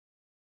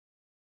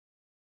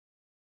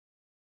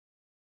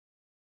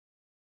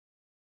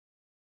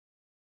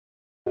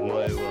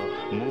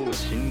もう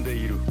死んで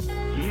いる。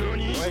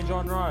何？ Hey,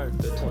 John Rowe.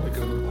 The topic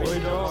of the We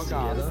should do a podcast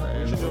together, podcast. We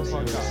and should do a honestly,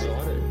 I'm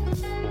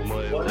podcast. お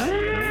前はも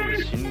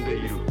う死んで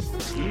いる。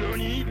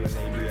何？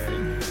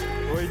 excited.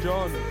 Hey,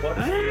 John.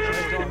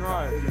 Hey, John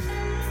Rowe.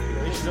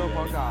 We should do a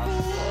podcast.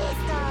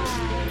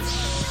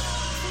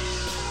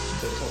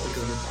 The topic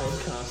of the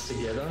podcast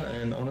together,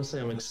 and honestly,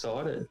 I'm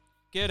excited.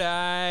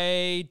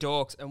 G'day,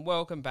 dorks, and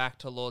welcome back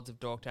to Lords of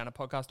Dorktown, a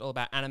podcast all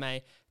about anime,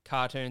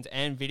 cartoons,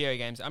 and video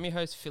games. I'm your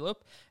host,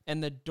 Philip,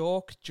 and the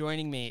dork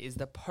joining me is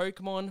the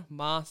Pokemon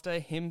master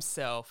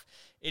himself.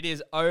 It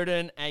is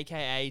Odin,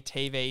 aka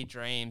TV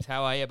Dreams.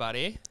 How are you,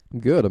 buddy? I'm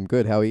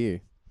good. How are you?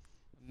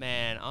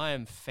 Man, I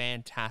am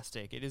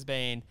fantastic. It's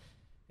been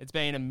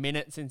a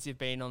minute since you've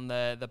been on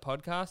the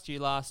podcast. You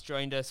last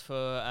joined us for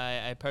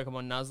a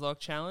Pokemon Nuzlocke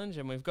challenge,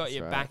 and we've got That's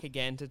you right. back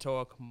again to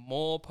talk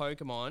more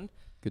Pokemon.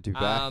 Good to be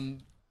back.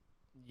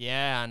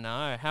 Yeah, I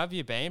know. How have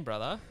you been,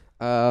 brother?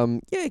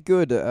 Yeah,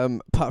 good.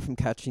 Apart from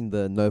catching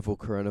the novel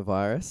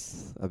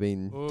coronavirus, I've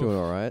been Oof. doing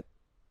all right.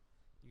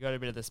 You got a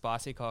bit of the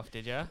spicy cough,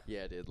 did you?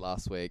 Yeah, I did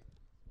last week.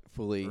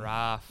 Fully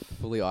Rough.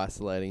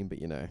 isolating, but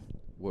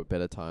what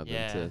better time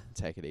Yeah. than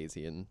to take it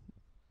easy and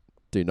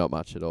do not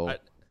much at all.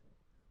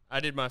 I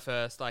did my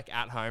first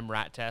at-home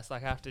rat test. I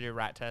have to do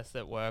rat tests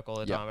at work all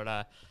the Yep. time,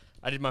 but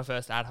I did my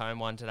first at-home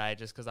one today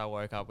just because I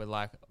woke up with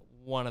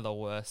one of the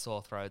worst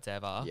sore throats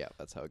ever. Yeah,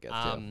 that's how it gets.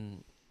 Yeah.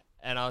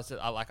 And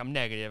I'm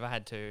negative. I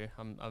had to.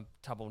 I'm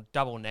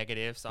double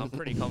negative, so I'm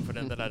pretty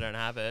confident that I don't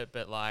have it.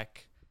 But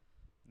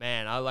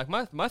man,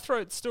 my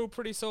throat's still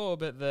pretty sore.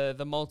 But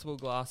the multiple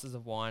glasses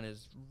of wine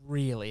is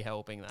really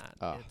helping that.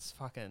 Oh, It's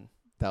fucking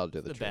That'll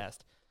do the the trick.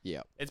 best.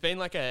 Yeah. It's been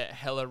a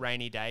hella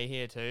rainy day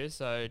here too.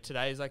 So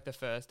today's the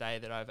first day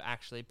that I've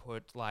actually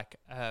put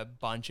a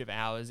bunch of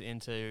hours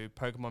into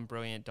Pokemon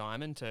Brilliant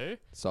Diamond too.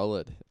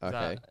 Solid.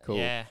 Okay, cool.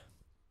 Yeah,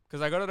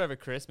 because I got it over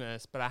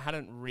Christmas, but I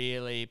hadn't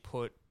really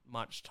put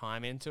much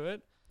time into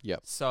it.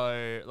 Yep.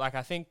 So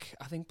I think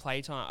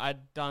playtime.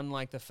 I'd done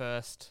the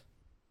first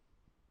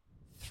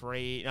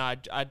three. No,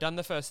 I'd done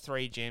the first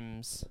three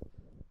gyms,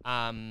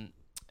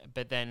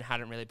 but then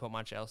hadn't really put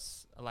much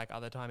else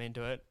other time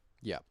into it.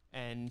 Yep.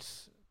 And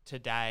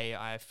today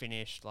I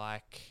finished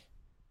I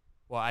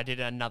did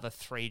another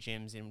three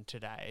gyms in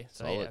today.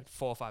 So yeah, Solid.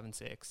 4, 5, and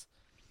 6.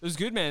 It was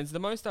good, man. It's the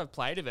most I've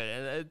played of it,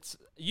 and it's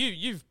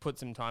you've put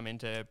some time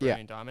into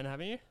Brilliant Diamond,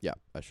 haven't you? Yeah,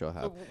 I sure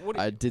have. What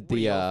I did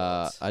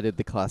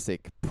the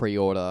classic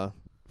pre-order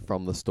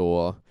from the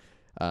store.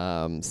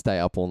 Stay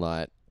up all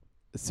night.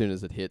 As soon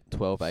as it hit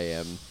 12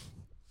 a.m.,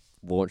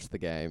 launch the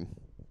game.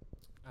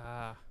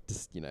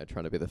 Just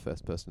trying to be the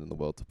first person in the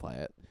world to play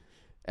it,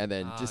 and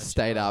then just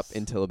stayed up jealous.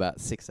 until about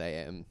 6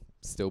 a.m.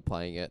 still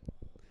playing it.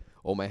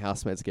 All my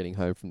housemates getting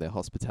home from their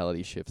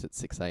hospitality shifts at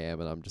 6 a.m.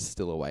 and I'm just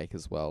still awake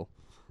as well.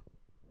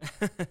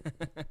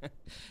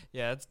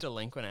 Yeah, it's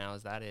delinquent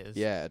hours. That is.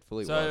 Yeah, it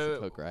fully was. It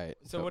felt great. It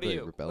So felt what really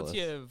what's rebellious.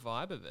 your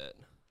vibe of it?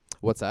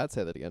 What's that?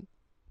 Say that again.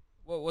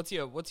 What's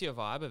your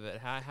vibe of it?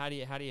 How do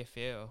you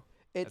feel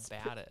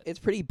about it? It's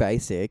pretty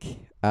basic.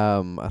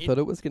 I thought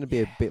it was going to be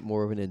a bit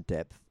more of an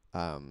in-depth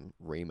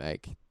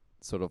remake,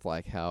 sort of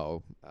like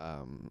how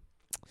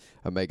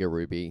Omega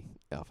Ruby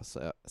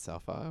Alpha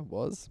Sapphire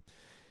was.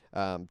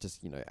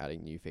 Just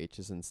adding new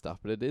features and stuff,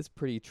 but it is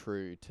pretty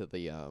true to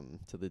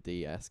the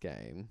DS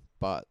game.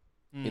 But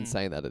in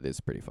saying that, it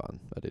is pretty fun.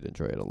 I did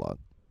enjoy it a lot.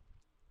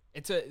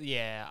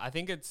 I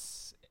think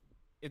it's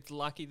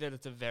lucky that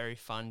it's a very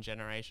fun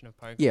generation of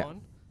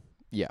Pokemon.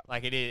 Yeah.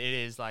 It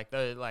is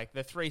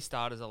the three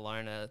starters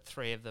alone are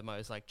three of the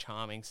most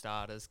charming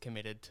starters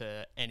committed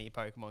to any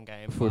Pokemon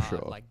game For bar,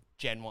 sure.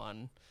 Gen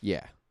 1.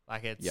 Yeah.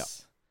 This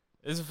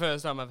is the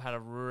first time I've had a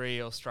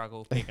real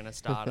struggle picking a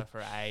starter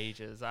for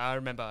ages. I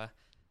remember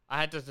I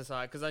had to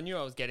decide because I knew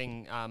I was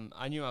getting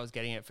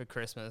it for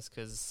Christmas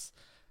because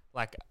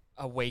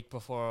a week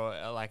before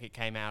it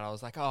came out, I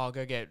was like, oh, I'll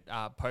go get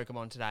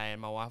Pokemon today,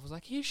 and my wife was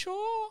like, you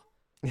sure?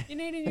 You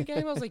need a new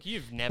game? I was like,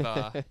 you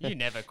never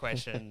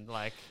questioned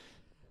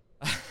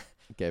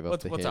Gave up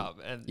what's the hint. up?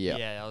 And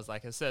Yeah. I was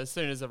like, as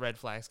soon as the red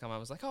flags come, I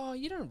was like, oh,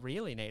 you don't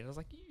really need it. I was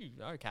like, you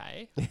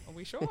okay? Are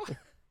we sure?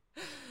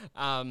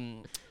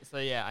 So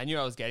yeah, I knew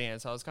I was getting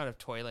it, so I was kind of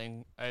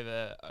toiling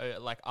over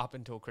up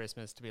until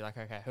Christmas to be like,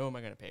 okay, who am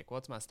I going to pick?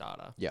 What's my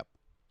starter? Yep.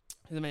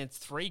 'Cause, I mean, it's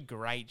three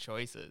great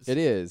choices. It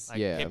is.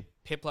 Yeah.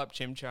 Piplup,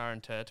 Chimchar,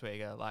 and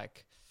Turtwig are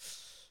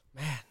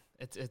man,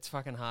 it's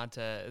fucking hard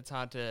to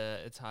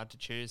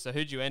choose. So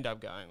who'd you end up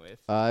going with?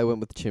 I went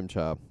with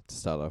Chimchar to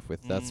start off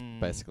with. That's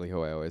basically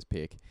who I always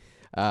pick.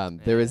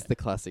 There is the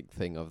classic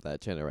thing of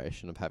that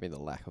generation of having the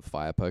lack of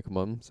fire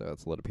Pokemon, so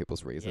that's a lot of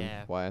people's reason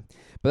why.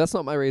 But that's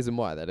not my reason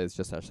why. That is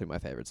just actually my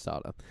favorite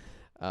starter.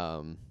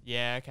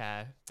 Yeah,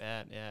 okay.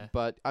 Yeah.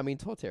 But I mean,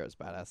 Torterra's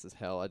badass as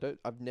hell.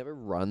 I've never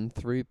run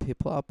through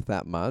Piplup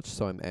that much,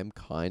 so I am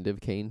kind of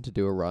keen to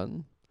do a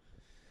run.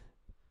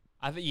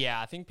 I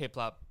think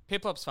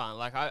Piplup's fun.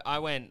 I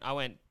went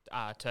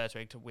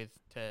Turtwig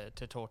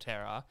to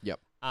Torterra. Yep.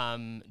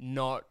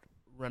 Not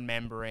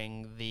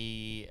remembering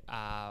the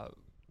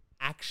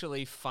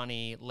actually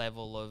funny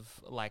level of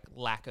like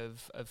lack of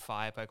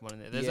fire Pokemon in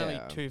there. There's only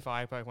Yeah. 2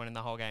 fire Pokemon in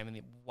the whole game, and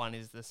the one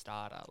is the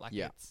starter. Like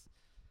Yeah.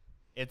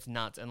 it's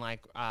nuts. And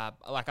like I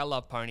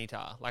love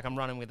Ponyta. Like I'm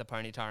running with a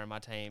Ponyta in my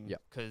team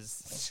Yep.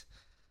 because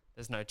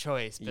there's no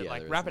choice. But Yeah,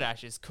 like there isn't.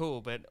 Rapidash is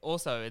cool, but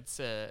also it's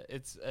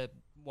a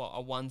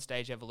one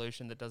stage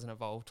evolution that doesn't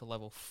evolve to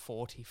level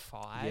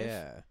 45.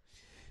 Yeah.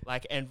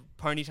 Like, and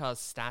Ponyta's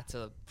stats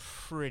are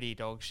pretty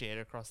dog shit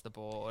across the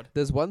board.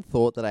 There's one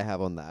thought that I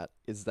have on that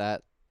is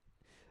that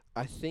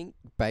I think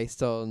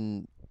based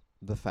on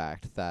the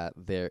fact that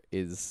there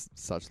is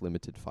such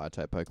limited fire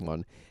type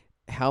Pokemon,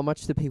 how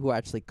much do people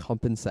actually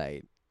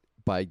compensate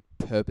by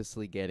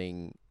purposely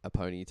getting a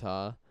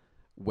Ponyta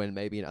when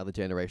maybe in other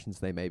generations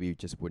they maybe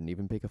just wouldn't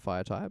even pick a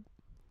fire type?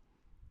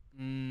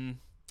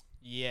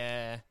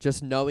 Yeah.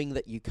 Just knowing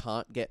that you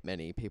can't get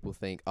many, people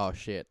think, oh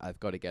shit, I've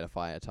got to get a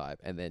fire type,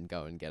 and then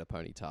go and get a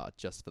Ponyta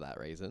just for that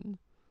reason.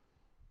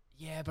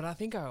 Yeah, but I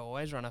think I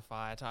always run a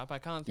fire type. I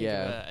can't think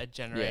Yeah. of a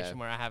generation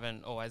where I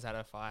haven't always had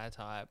a fire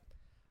type.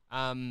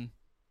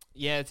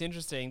 Yeah, it's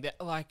interesting.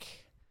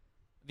 Like,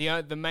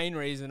 the main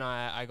reason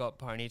I got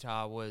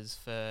Ponyta was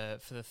for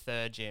the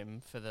third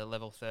gym, for the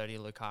level 30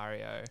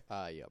 Lucario.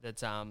 Yep.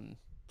 That's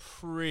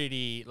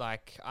pretty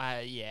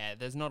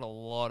there's not a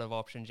lot of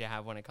options you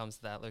have when it comes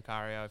to that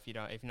Lucario if you're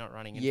not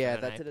running Infernape. Yeah,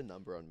 that did a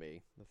number on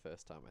me the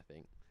first time, I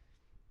think.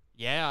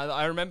 Yeah,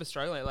 I remember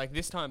struggling. Like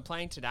this time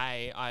playing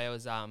today, I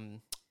was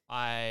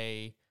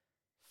I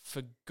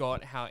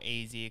forgot how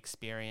easy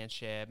experience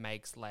share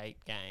makes late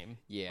game.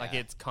 Yeah. Like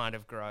it's kind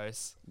of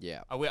gross.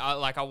 Yeah. I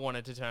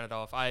wanted to turn it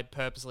off. I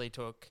purposely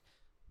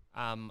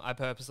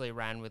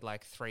ran with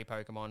like 3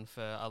 Pokemon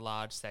for a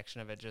large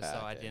section of it just so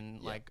I Okay.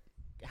 didn't Yeah. like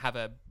have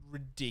a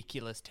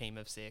ridiculous team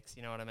of 6.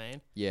 You know what I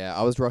mean? Yeah,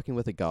 I was rocking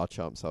with a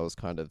Garchomp, so I was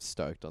kind of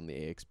stoked on the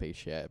EXP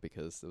share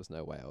because there was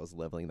no way I was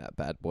leveling that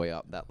bad boy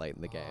up that late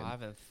in the game. I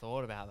haven't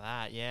thought about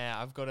that. Yeah,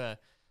 I've got a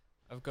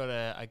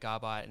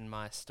Garbite in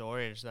my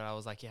storage that I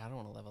was like, yeah, I don't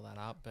want to level that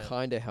up. But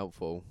Kind of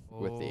helpful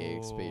with the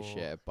EXP Ooh.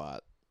 share,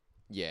 but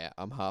yeah,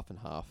 I'm half and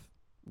half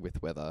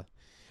with whether.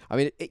 I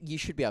mean, you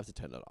should be able to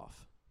turn it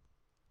off.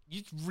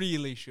 you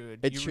really should.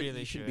 You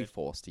really shouldn't be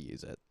forced to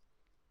use it.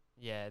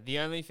 Yeah, the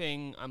only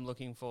thing I'm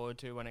looking forward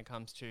to when it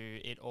comes to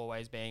it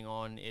always being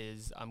on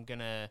is I'm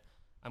gonna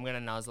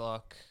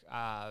Nuzlocke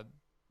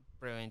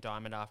Brilliant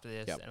Diamond after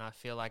this, Yep. and I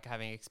feel like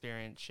having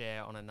experience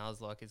share on a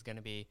Nuzlocke is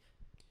gonna be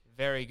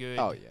very good.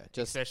 Oh yeah,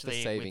 just the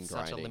especially saving with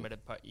grinding. such a limited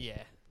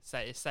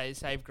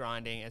save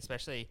grinding,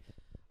 especially.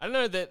 I don't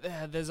know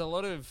that there's a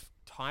lot of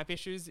type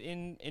issues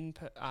in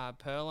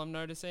Pearl. I'm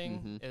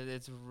noticing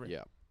it's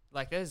Yeah.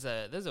 like there's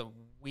a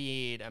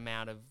weird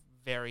amount of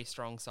very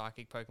strong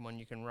psychic Pokemon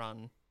you can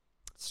run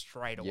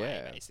straight away,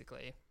 Yeah.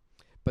 basically.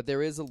 But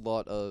there is a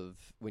lot of,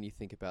 when you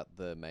think about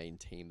the main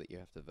team that you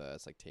have to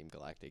verse, like Team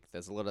Galactic,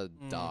 there's a lot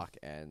of dark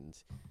and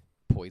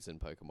poison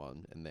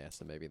Pokemon in there,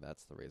 so maybe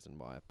that's the reason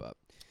why. But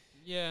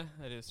Yeah,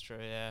 that is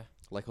true. Yeah.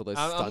 like all those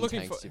I'm stun looking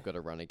tanks for- you've got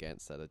to run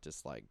against that are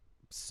just like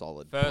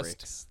solid First-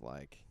 bricks.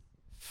 Like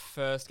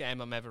First game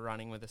I'm ever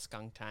running with a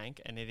skunk tank,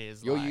 and it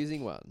is. you're like,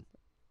 using one.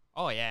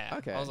 Oh yeah.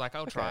 Okay, I was like,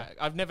 I'll try. okay.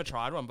 I've never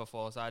tried one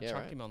before, so I Yeah,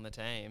 chucked right. him on the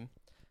team,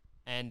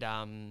 and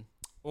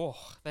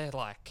they're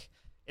like,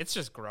 it's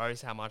just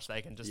gross how much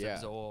they can just Yeah.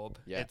 absorb.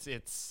 Yeah.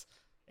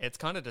 It's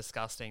kind of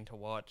disgusting to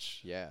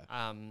watch. Yeah.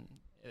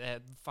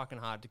 They're fucking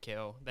hard to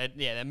kill. Their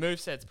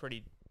moveset's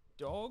pretty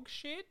dog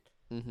shit,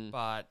 Mm-hmm.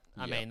 but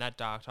I Yep. mean that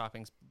dark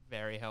typing's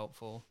very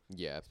helpful,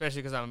 Yeah.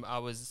 especially because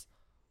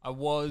I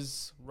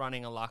was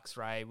running a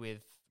Luxray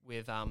with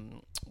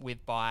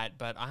Bite,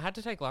 but I had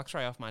to take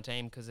Luxray off my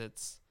team because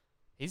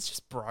he's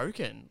just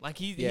broken. Like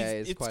he's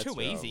it's quite too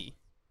strong. easy.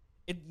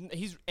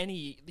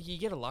 You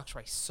get a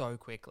Luxray so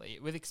quickly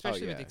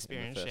especially with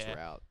experience in the first share.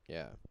 route.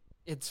 Yeah.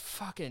 It's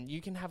fucking.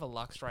 You can have a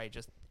Luxray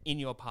just in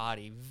your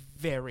party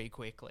very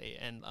quickly,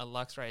 and a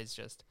Luxray is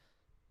just.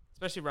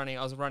 Especially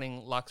I was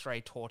running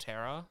Luxray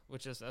Torterra,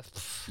 which is a.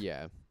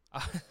 Yeah.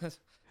 I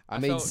I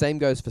mean, felt- same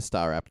goes for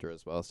Staraptor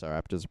as well.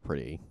 Staraptor's a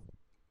pretty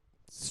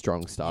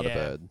strong starter Yeah.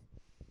 bird.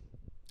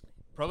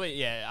 Probably,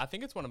 yeah. I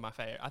think it's one of my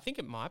favorite. I think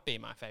it might be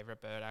my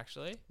favorite bird,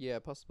 actually. Yeah,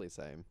 possibly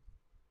same.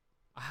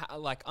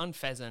 Like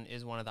Unpheasant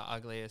is one of the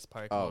ugliest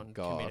Pokemon Oh,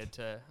 God. committed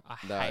to. I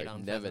No, hate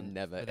Unpheasant.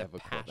 never with a ever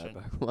caught that passion.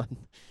 Pokemon.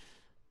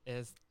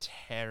 It's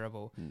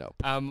terrible. Nope.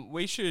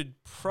 We should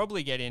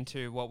probably get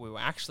into what we were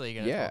actually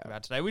going to Yeah. talk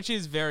about today, which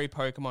is very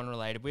Pokemon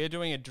related. We are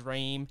doing a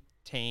Dream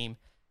Team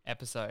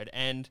episode,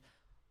 and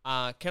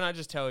can I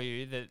just tell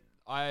you that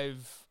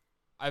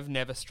I've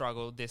never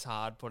struggled this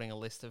hard putting a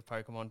list of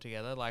Pokemon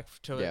together, like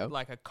Yeah.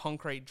 like a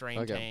concrete dream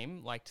Okay.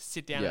 team, like to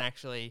sit down Yeah. and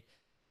actually.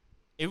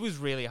 It was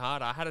really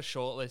hard. I had a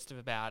short list of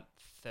about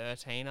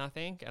 13, I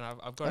think, and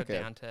I've got Okay.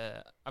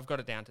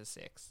 it down to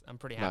 6. I'm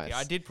pretty happy.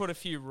 Nice. I did put a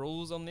few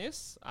rules on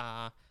this,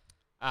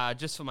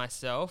 just for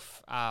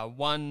myself.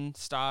 1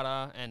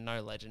 starter and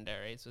no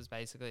legendaries was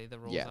basically the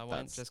rules Yeah, I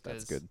went. that's Just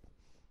because good.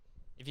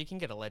 if you can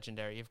get a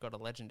legendary, you've got a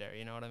legendary.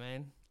 You know what I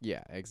mean?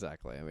 Yeah,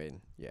 exactly. I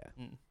mean, yeah.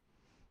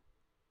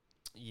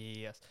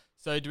 Yes.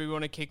 So do we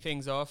want to kick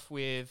things off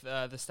with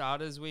the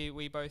starters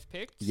we both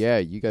picked? Yeah,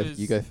 you go.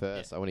 You 'Cause- go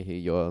first. I want to hear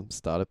your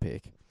starter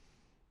pick.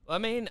 I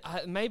mean,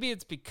 maybe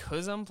it's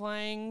because I'm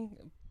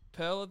playing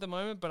Pearl at the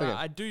moment, but Okay.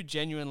 I do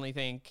genuinely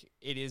think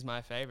it is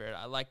my favorite.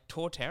 I like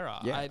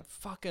Torterra. Yeah. I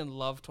fucking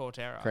love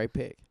Torterra. Great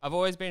pick. I've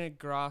always been a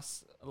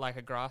grass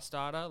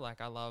starter.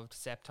 Like I loved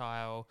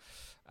Sceptile,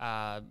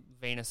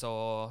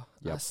 Venusaur.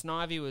 Yep.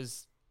 Snivy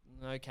was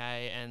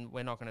okay, and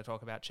we're not going to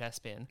talk about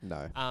Chespin.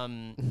 No.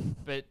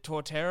 But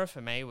Torterra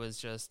for me was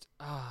just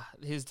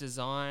his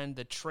design,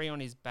 the tree on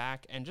his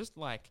back, and just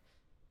like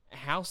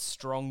how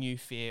strong you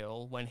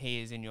feel when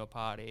he is in your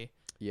party.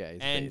 Yeah.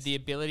 He's And beast. the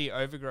ability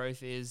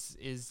Overgrowth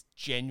is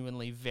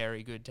genuinely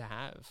very good to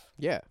have.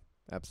 Yeah,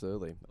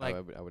 absolutely. Like-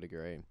 I would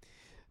agree.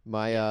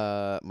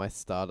 My my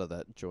starter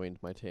that joined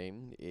my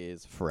team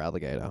is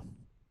Feraligatr.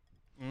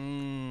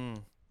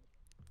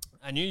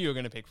 I knew you were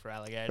going to pick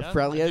Feraligatr.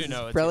 I do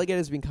know it's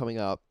Feraligator's been coming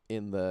up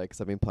in the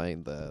because I've been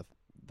playing the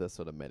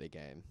sort of meta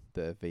game,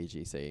 the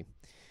VGC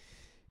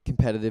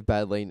competitive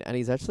battling, and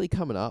he's actually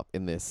coming up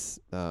in this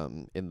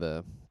in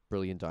the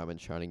Brilliant Diamond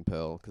Shining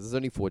Pearl because there's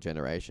only 4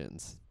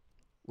 generations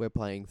we're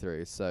playing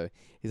through, so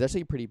he's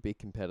actually a pretty big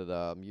competitor.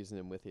 I'm using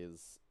him with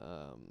his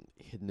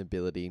hidden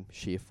ability,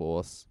 Sheer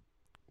Force,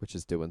 which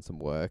is doing some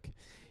work.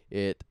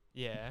 It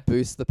yeah.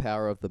 boosts the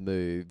power of the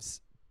moves,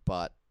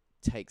 but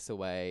takes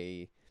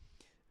away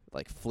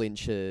like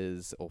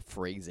flinches or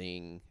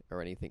freezing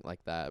or anything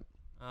like that.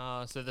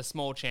 So the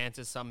small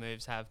chances some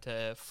moves have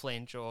to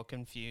flinch or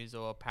confuse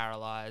or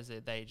paralyze,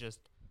 they just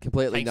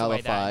Completely Takes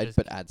away that and nullified, just-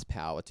 but adds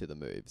power to the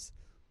moves.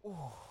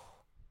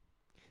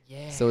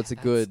 yeah. So it's a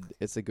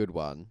that's- good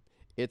one.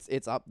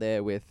 It's up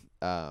there with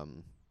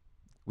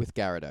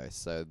Gyarados.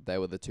 So they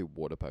were the 2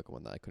 water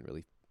Pokemon that I couldn't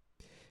really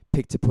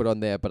pick to put on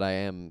there, but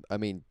I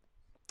mean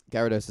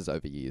Gyarados is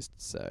overused,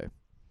 so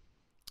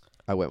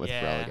I went with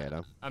Yeah.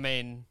 Feraligatr. I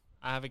mean,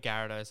 I have a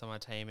Gyarados on my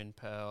team in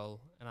Pearl,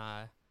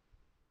 and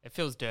it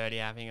feels dirty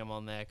having him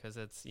on there because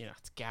it's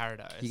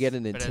Gyarados. You get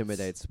an but it's-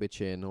 Intimidate switch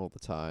in all the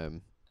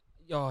time.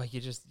 You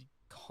just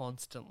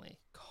constantly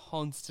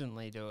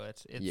do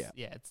it. It's Yeah.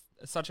 it's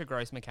such a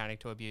gross mechanic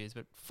to abuse,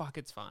 but fuck,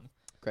 it's fun.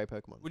 Great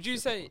Pokemon. Would you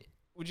Good say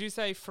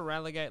Pokemon.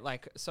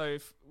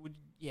 Feraligatr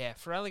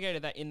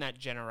Feraligatr that in that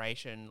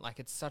generation, like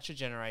it's such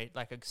a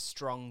like a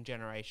strong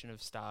generation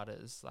of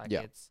starters, like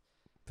Yeah. it's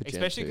For Gen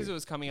especially 2? because it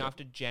was coming Yeah.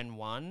 after Gen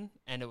 1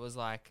 and it was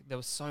like there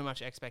was so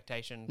much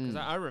expectation because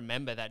I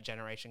remember that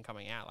generation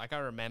coming out. Like I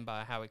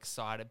remember how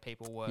excited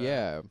people were.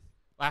 Yeah.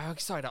 Like how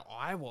excited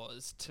I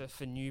was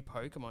for new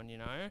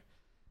Pokemon,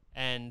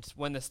 And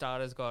when the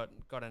starters got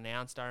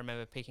announced, I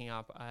remember picking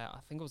up, I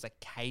think it was a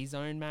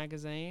K-Zone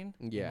magazine,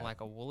 Yeah. in like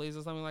a Woolies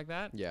or something like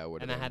that. Yeah, it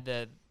would And have they been.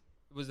 had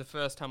it was the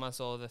first time I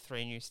saw the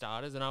 3 new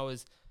starters, and I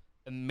was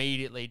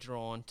immediately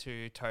drawn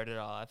to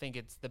Totodile. I think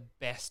it's the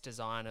best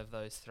design of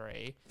those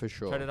 3. For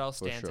sure. Totodile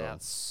for stands sure.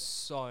 out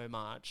so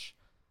much.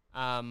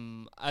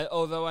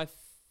 Although I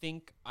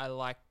think I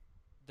like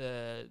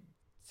the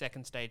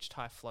second stage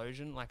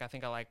Typhlosion. Like I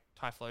think I like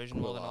Typhlosion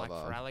more than I like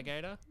Quilava.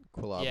 Feraligatr.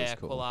 Quilava's Yeah,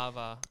 cool.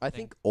 Quilava. I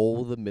think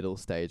all the middle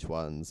stage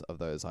ones of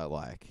those I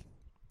like.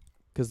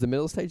 Because the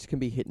middle stage can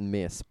be hit and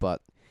miss,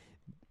 but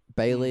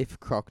Bayleaf,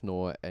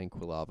 Croconaw, and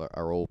Quilava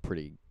are all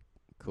pretty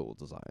cool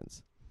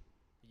designs.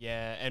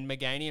 Yeah, and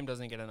Meganium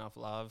doesn't get enough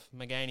love.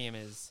 Meganium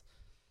is,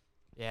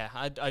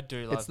 I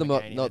do love It's the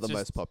Meganium. not It's the just-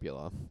 most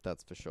popular,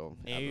 that's for sure,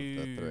 out of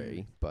the No.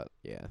 3. But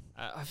yeah,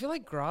 I feel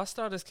like grass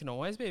starters can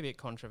always be a bit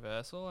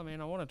controversial. I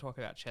mean, I want to talk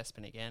about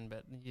Chespin again,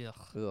 but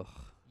ugh,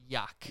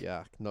 yuck.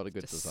 yuck, not a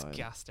good design.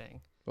 Disgusting.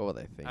 What were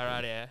they thinking? All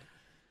right, yeah.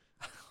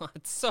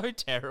 It's so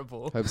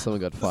terrible. Hope someone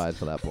got fired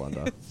for that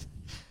blunder.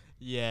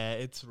 Yeah,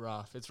 it's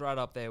rough. It's right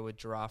up there with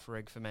Giraffe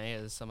Rig for me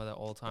as some of the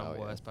all-time Oh, yeah.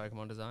 worst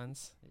Pokemon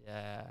designs.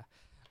 Yeah.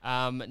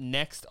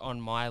 Next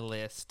on my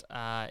list,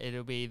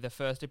 it'll be the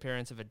first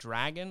appearance of a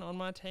dragon on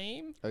my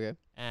team. Okay.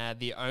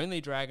 The only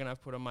dragon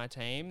I've put on my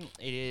team,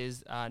 it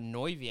is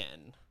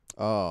Noivern.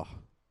 Oh,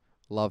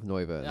 love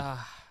Noivern.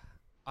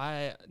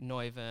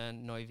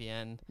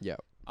 Noivern. Yeah.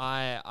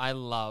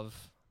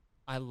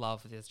 I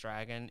love this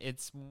dragon.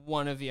 It's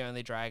one of the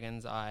only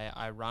dragons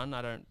I run.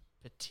 I don't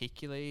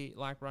particularly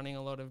like running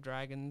a lot of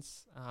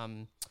dragons.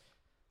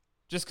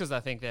 Just because I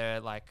think they're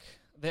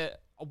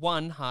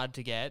 1, hard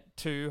to get,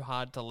 2,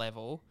 hard to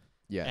level,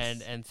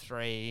 Yes. and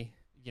 3,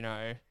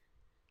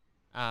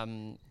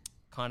 kind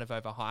of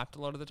overhyped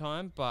a lot of the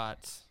time.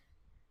 But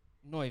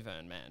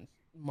Noivern, man,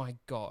 my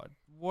God,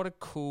 what a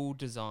cool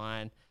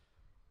design.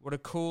 What a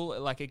cool,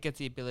 it gets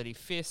the ability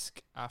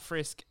Frisk,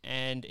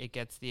 and it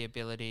gets the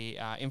ability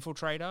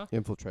Infiltrator.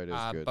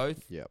 Infiltrator is good.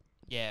 Both, Yep.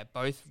 yeah,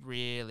 both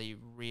really,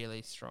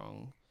 really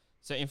strong.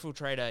 So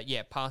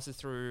Infiltrator, passes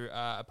through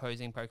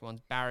opposing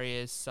Pokemon's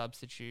barriers,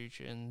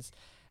 substitutions,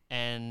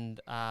 and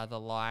the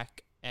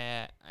like,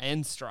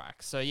 and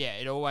strikes. So yeah,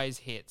 it always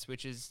hits,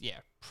 which is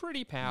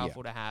pretty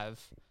powerful to have.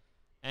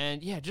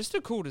 And just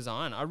a cool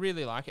design. I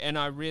really like it. And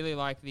I really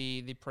like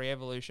the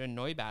pre-evolution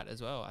Noibat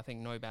as well. I think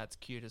Noibat's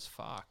cute as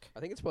fuck. I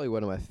think it's probably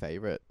one of my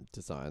favorite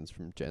designs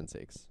from Gen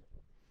 6.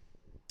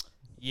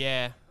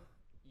 Yeah.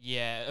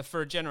 Yeah,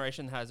 for a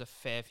generation that has a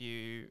fair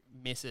few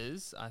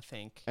misses, I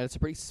think. And it's a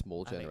pretty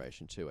small I think-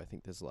 generation too. I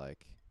think there's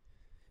like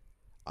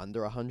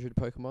under 100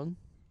 Pokemon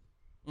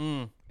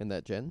Mm. in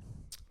that gen.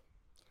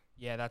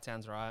 Yeah, that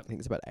sounds right. I think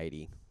it's about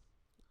 80,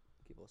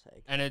 give or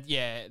take. And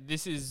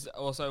this is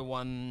also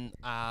one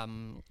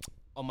on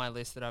my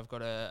list that I've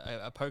got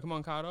a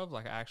Pokemon card of.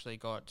 Like I actually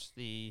got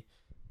the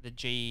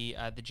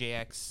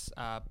GX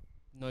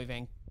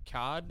Noivern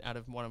card out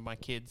of one of my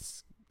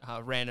kids'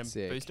 random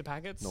Sick. booster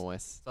packets.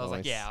 Nice. So I was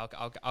like, yeah,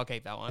 I'll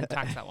keep that one.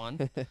 Tax that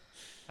one.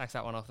 Tax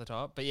that one off the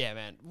top. But yeah,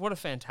 man, what a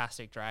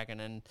fantastic dragon.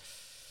 And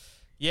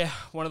yeah,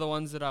 one of the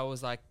ones that I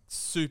was like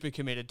super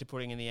committed to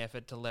putting in the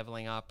effort to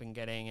leveling up and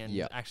getting. And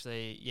Yep.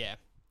 actually, yeah,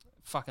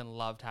 fucking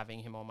loved having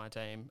him on my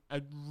team.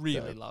 I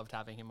really Yeah. loved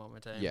having him on my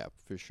team. Yeah,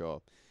 for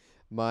sure.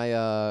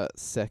 My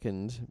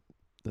second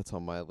that's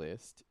on my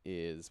list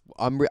is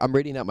I'm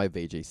reading out my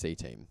VGC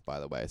team, by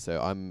the way. So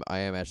I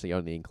am actually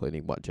only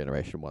including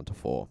generation 1 to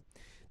 4.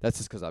 That's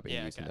just because I've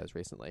been using those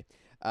recently.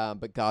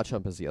 But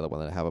Garchomp is the other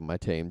one that I have on my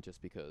team,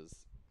 just because,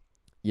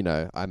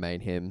 I main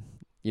him.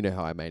 You know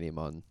how I main him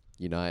on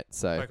Unite,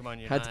 so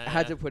Pokemon Unite,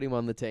 had to put him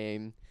on the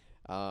team.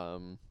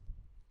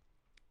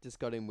 Just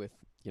got him with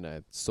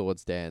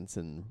Swords Dance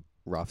and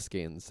Rough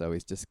Skins, so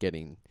he's just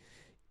getting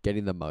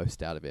the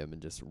most out of him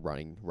and just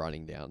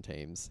running down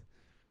teams.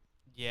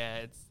 Yeah,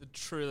 it's a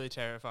truly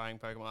terrifying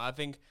Pokemon. I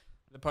think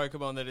the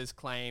Pokemon that is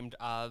claimed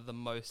are the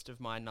most of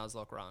my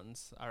Nuzlocke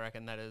runs. I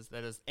reckon that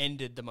has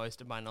ended the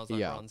most of my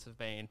Nuzlocke runs have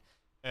been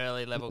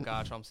early level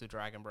Garchomps with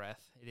Dragon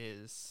Breath. It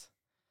is.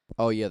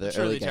 Oh yeah, the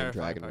truly early game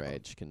terrifying Dragon Pokemon.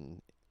 Rage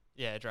can.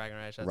 Yeah, Dragon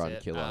Rage, that's Run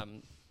it. killer.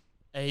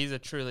 He's a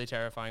truly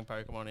terrifying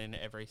Pokemon in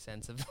every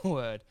sense of the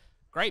word.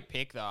 Great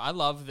pick though. I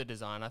love the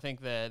design. I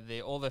think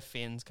the all the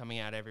fins coming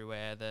out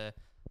everywhere, the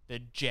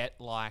jet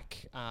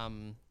like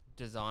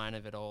design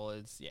of it all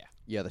is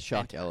Yeah, the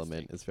shark fantastic.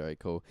 element is very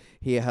cool.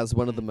 He has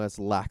one of the most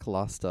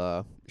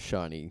lackluster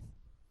shiny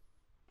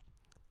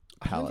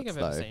I don't think palettes, I've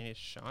ever though. seen his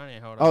shiny.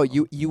 Hold Oh,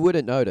 on. you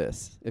wouldn't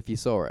notice if you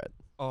saw it.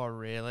 Oh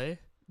really?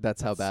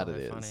 That's how bad so it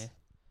is. funny.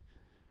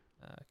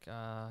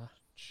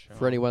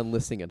 For anyone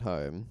listening at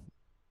home,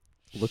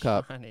 look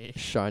up Shiny.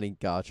 shiny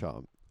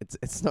Garchomp.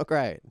 It's not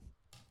great.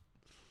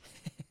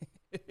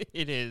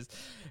 It is.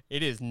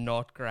 It is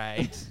not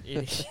great.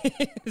 It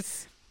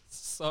is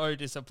so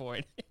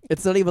disappointing.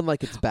 It's not even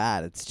like it's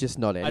bad. It's just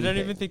not anything. I don't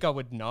even think I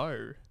would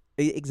know.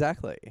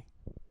 Exactly.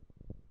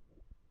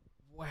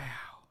 Wow.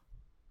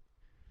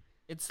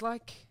 It's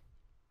like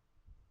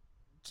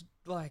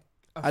a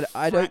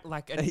I don't-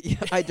 like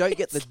I don't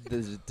get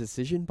the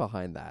decision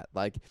behind that.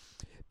 Like,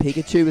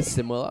 Pikachu is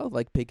similar.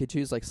 Like,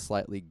 Pikachu's like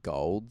slightly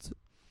gold,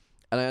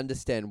 and I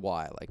understand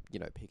why. Like,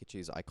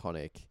 Pikachu's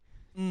iconic.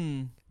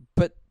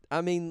 But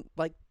I mean,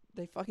 like,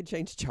 they fucking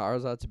changed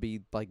Charizard to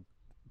be like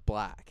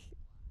black.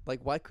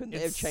 Like, why couldn't they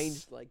have It's-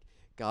 changed like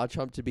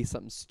Garchomp to be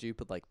something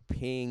stupid like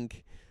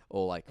pink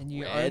or like And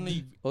you red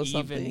only or even-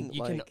 something?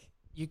 you like, can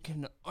you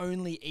can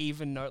only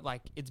even note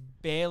like it's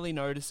barely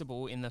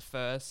noticeable in the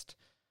first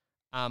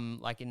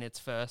like in its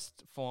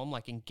first form,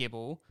 like in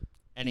Gibble,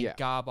 and in Yeah.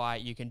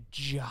 Garbite you can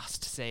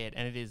just see it,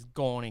 and it is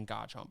gone in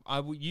Garchomp.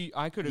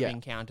 I could have Yeah,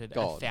 encountered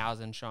gone.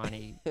 1,000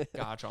 shiny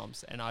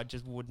Garchomps, and I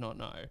just would not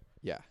know.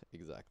 yeah,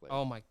 exactly.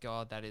 Oh my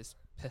god, that is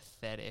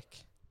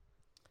pathetic.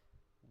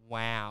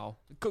 Wow,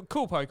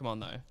 cool Pokemon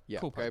though. yeah,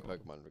 cool great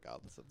Pokemon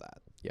regardless of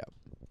that. Yeah.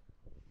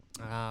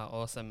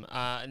 Awesome.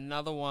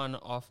 Another one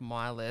off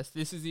my list.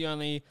 This is the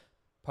only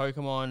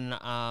Pokemon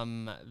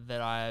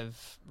that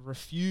I've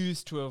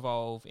refused to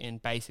evolve in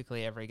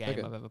basically every game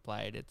Okay. I've ever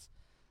played. It's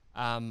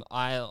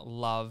I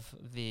love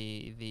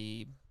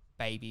the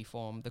baby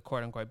form, the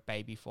quote unquote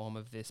baby form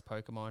of this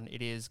Pokemon.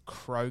 It is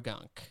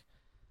Krogunk.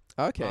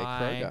 Okay,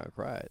 I Krogunk,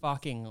 right.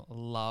 Fucking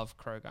love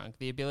Krogunk.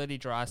 The ability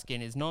Dry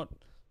Skin is not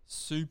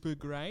super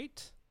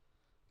great,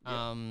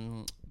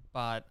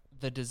 but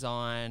the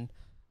design,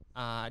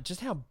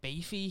 just how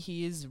beefy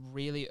he is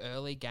really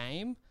early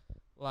game.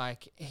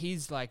 Like,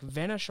 he's like,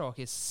 Venoshock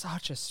is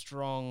such a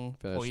strong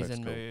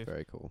poison cool. move.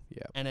 Very cool.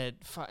 Yeah. And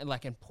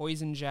and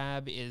Poison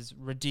Jab is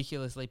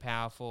ridiculously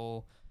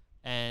powerful.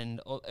 And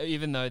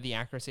even though the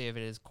accuracy of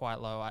it is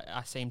quite low,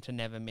 I seem to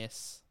never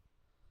miss.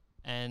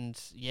 And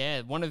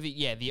yeah, one of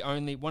the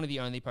only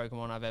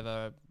Pokemon I've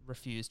ever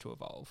refused to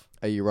evolve.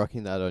 Are you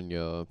rocking that on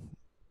your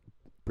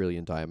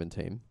Brilliant Diamond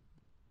team?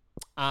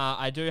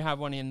 I do have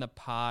one in the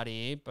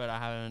party, but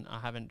I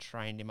haven't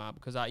trained him up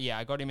because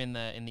I got him in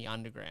the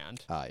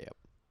underground. Yep.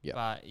 Yep.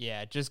 But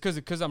yeah, just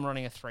because I'm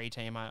running a 3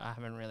 team, I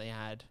haven't really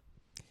had.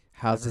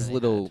 How's this really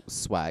little had.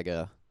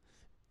 swagger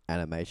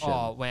animation?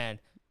 Oh man,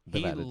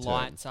 they've he added to him?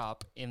 lights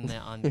up in the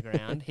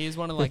underground. He's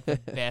one of like the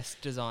best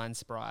design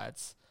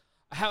sprites.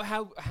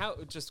 How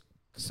just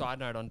side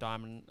note on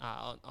Diamond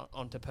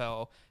onto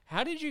Pearl.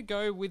 How did you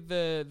go with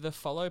the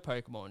follow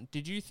Pokemon?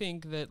 Did you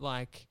think that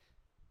like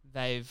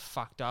they've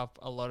fucked up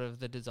a lot of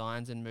the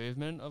designs and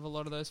movement of a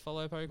lot of those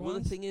follow Pokemon? Well,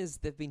 the thing is,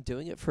 they've been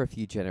doing it for a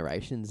few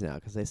generations now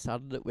because they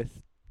started it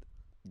with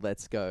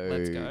Let's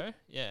Go,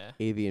 Yeah.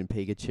 Eevee and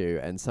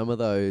Pikachu, and some of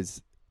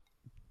those,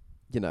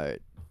 the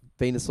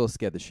Venusaur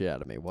scared the shit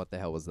out of me. What the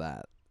hell was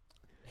that?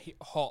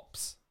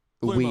 Hops.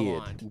 Blew my Weird,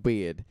 mind.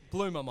 weird.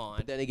 Blew my But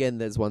mind. then again,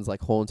 there's ones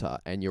like Haunter,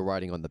 and you're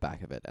riding on the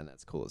back of it, and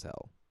that's cool as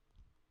hell.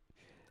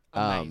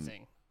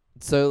 Amazing.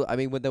 So, I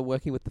mean, when they're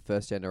working with the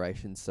first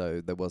generation, so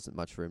there wasn't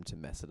much room to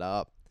mess it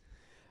up.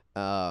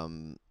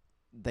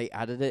 They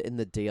added it in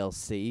the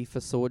DLC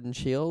for Sword and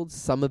Shield.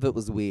 Some of it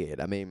was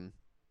weird. I mean,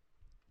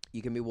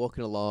 you can be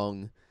walking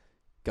along,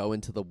 go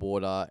into the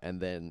water, and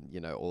then,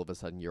 all of a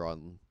sudden you're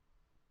on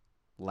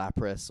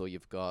Lapras, or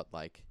you've got,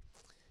 like,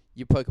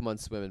 your Pokemon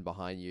swimming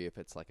behind you if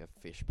it's, like, a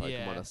fish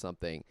Pokemon or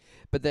something.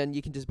 But then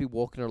you can just be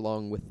walking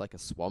along with, like, a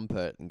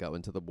Swampert and go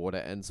into the water,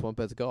 and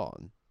Swampert's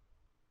gone.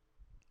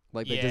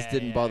 Like, they just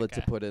didn't bother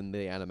to put in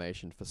the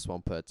animation for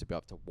Swampert to be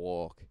able to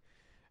walk.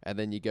 And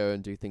then you go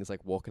and do things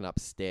like walking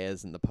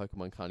upstairs, and the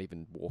Pokemon can't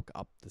even walk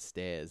up the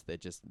stairs. They're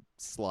just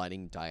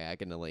sliding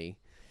diagonally.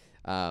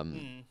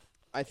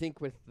 I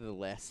think with the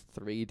less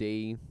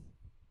 3D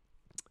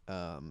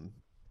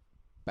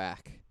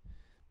back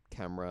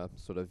camera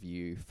sort of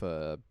view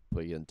for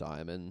Brilliant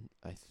Diamond,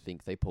 I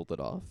think they pulled it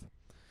off.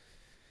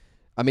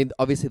 I mean,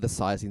 obviously the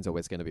sizing's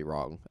always going to be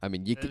wrong. I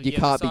mean, you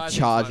can't be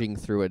charging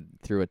through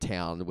a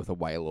town with a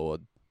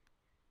Wailord.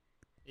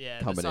 Yeah,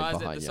 coming in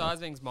behind the you.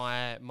 sizing's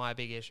my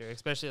big issue.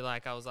 Especially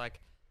like I was like,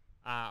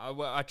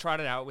 I tried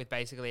it out with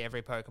basically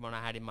every Pokemon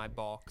I had in my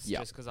box,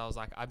 just because I was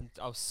like, I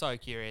was so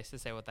curious to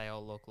see what they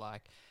all look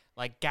like.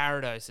 Like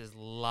Gyarados is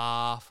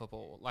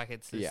laughable. Like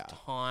it's this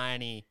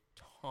tiny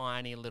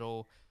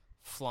little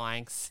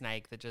flying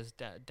snake that just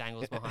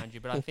dangles behind you.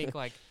 But I think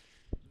like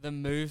the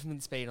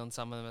movement speed on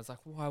some of them is like,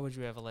 why would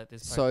you ever let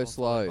this Pokemon So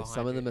slow. behind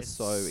Some of you? them are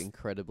so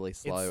incredibly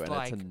slow, and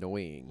like it's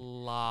annoying.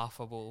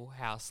 Laughable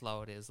how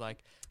slow it is.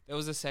 Like there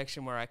was a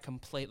section where I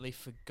completely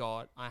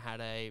forgot I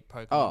had a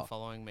Pokemon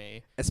following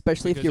me.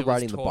 Especially if you're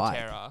riding the bike.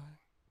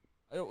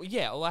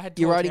 Yeah, well I had.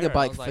 You're riding a Torterra,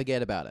 bike,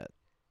 forget about it.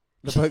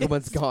 The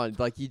Pokemon's gone.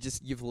 Like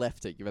you've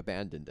left it. You've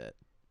abandoned it.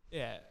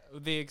 Yeah,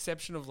 with the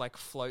exception of like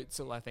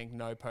Floatzel, I think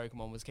no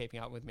Pokemon was keeping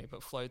up with me,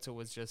 but Floatzel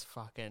was just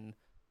fucking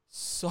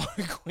so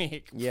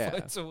quick. Yeah.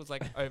 Floatzel was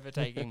like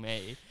overtaking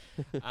me.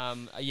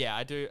 Yeah,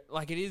 I do.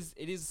 Like it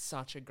is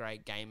such a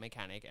great game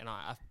mechanic, and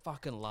I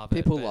fucking love it.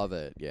 People love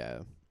it, yeah.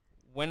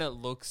 When it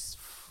looks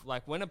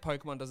like when a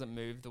Pokemon doesn't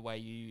move the way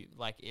you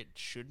like it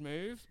should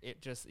move,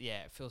 it just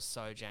it feels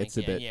so janky. It's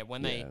a bit, and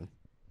when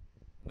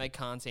they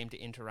can't seem to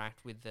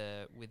interact with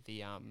the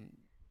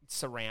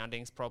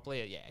surroundings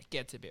properly, it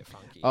gets a bit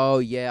funky. Oh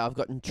yeah, I've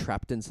gotten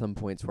trapped in some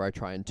points where I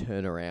try and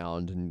turn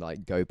around and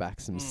like go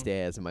back some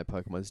stairs, and my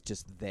Pokemon's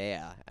just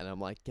there, and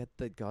I'm like, get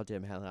the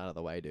goddamn hell out of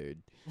the way,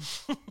 dude.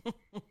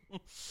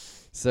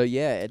 So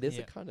yeah, it is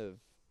a kind of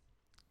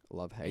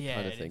love-hate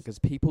kind of thing, because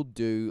people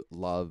do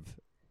love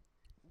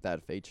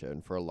that feature,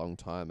 and for a long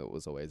time it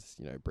was always,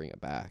 bring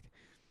it back,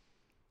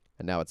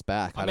 and now it's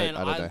back. I don't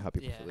know how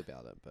people feel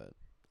about it, but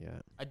yeah,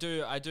 I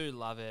do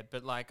love it,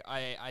 but like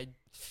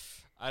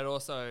I'd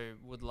also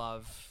would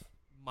love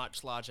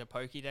much larger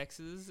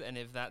Pokédexes, and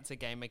if that's a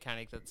game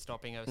mechanic that's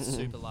stopping a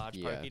super large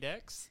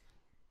Pokédex,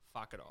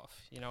 fuck it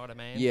off. You know what I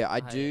mean? Yeah, I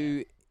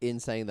do.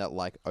 In saying that,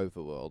 like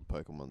Overworld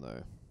Pokemon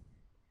though.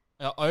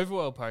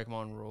 Overworld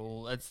Pokemon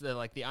rule. It's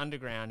the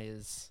underground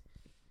is.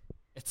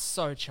 It's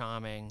so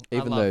charming.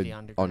 Even I love though the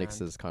underground.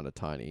 Onix is kind of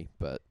tiny,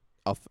 but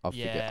I'll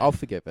Yeah.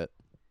 forgive it.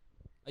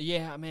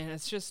 Yeah, man,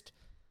 it's just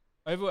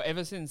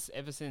ever since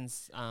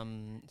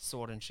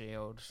Sword and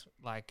Shield,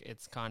 like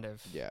it's kind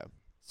of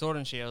Sword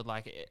and Shield,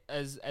 like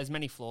as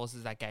many flaws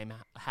as that game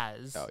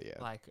has. Oh yeah,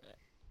 like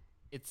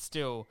it's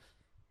still,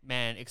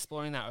 man,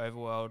 exploring that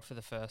overworld for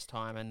the first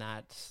time, and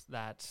that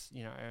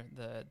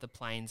the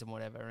plains and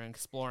whatever, and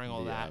exploring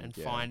all that and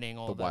finding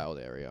all the wild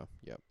area.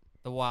 Yep.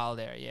 The wild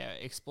area,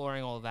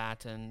 exploring all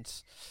that and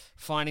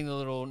finding the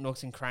little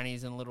nooks and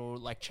crannies and little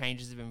like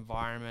changes of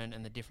environment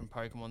and the different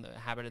Pokemon that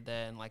habited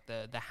there, and like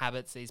the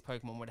habits these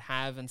Pokemon would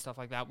have and stuff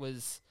like that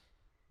was,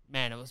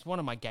 man, it was one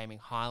of my gaming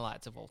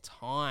highlights of all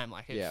time.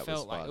 Like it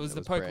felt like it was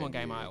the Pokemon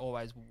game I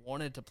always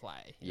wanted to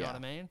play. You know what I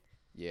mean?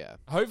 Yeah.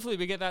 Hopefully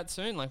we get that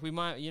soon. Like we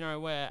might,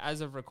 we're,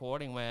 as of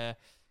recording, we're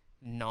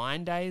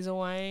 9 days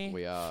away.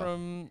 We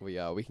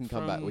are. We can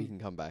come back. We can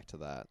come back to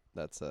that.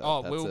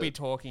 We'll be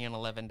talking in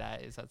 11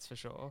 days. That's for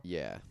sure.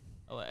 Yeah.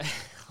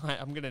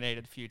 I'm gonna need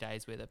a few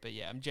days with it, but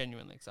yeah, I'm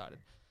genuinely excited.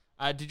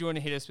 Did you want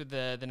to hit us with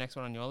the next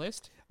one on your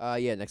list?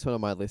 Yeah. Next one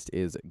on my list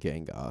is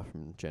Gengar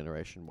from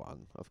Generation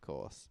 1, of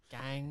course.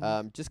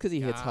 Just because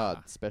he hits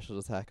hard, special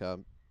attacker,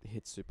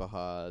 hits super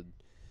hard.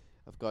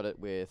 I've got it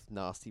with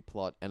Nasty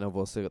Plot, and I've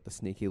also got the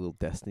sneaky little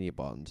Destiny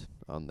Bond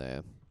on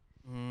there.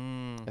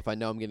 If I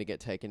know I'm going to get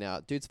taken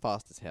out, dude's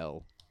fast as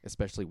hell,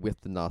 especially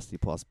with the Nasty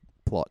Plot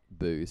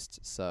boost.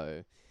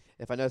 So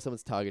if I know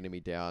someone's targeting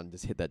me down,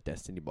 just hit that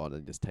Destiny Bond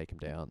and just take him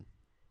down.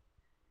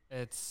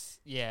 I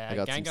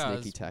got some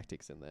sneaky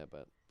tactics in there,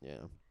 but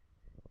yeah.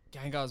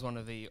 Gengar's one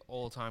of the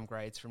all-time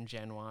greats from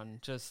Gen 1.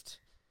 Just,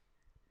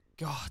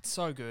 God,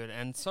 so good.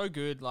 And so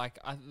good, like,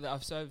 I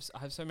have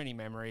so many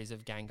memories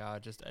of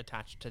Gengar just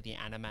attached to the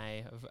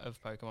anime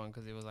of Pokemon,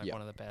 because he was like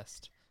one of the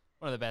best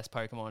one of the best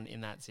Pokemon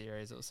in that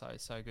series. It was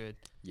so good.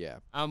 Yeah.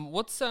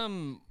 What's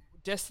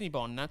Destiny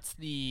Bond? That's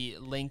the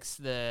links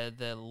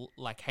the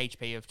like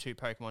HP of two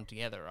Pokemon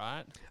together,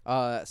 right?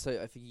 So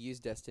if you use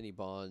Destiny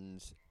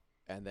Bond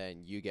and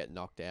then you get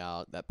knocked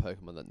out, that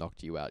Pokemon that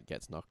knocked you out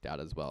gets knocked out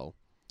as well.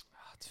 Oh,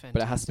 it's fantastic.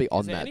 But it has to be on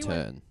Is there that any way-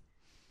 turn.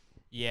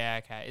 Yeah,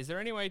 okay. Is there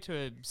any way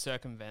to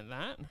circumvent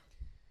that?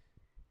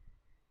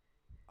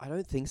 I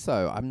don't think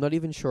so. I'm not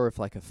even sure if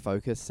like a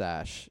Focus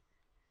Sash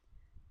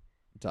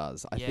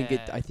does. I think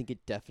Yeah.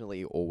 it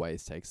definitely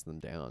always takes them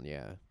down,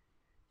 yeah.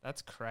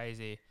 That's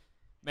crazy.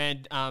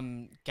 Man,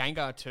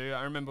 Gengar too.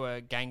 I remember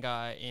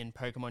Gengar in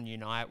Pokemon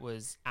Unite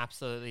was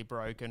absolutely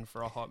broken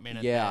for a hot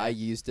minute. Yeah, there. I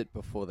used it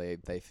before they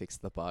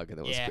fixed the bug,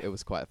 and Yeah. it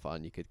was quite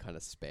fun. You could kind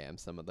of spam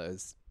some of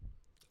those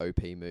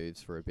OP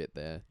moves for a bit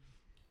there.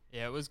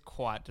 Yeah, it was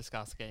quite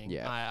disgusting.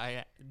 Yeah.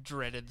 I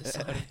dreaded the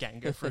sight of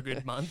Gengar for a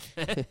good month.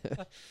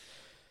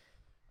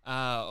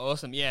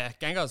 Awesome. Yeah,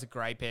 Gengar's a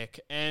great pick.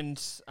 And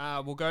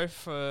we'll go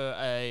for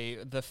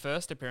the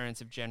first appearance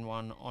of Gen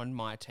 1 on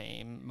my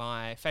team,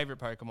 my favourite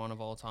Pokemon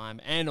of all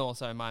time, and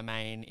also my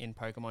main in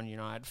Pokemon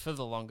Unite for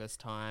the longest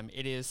time.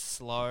 It is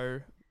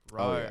Slowbro.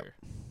 Oh, yeah.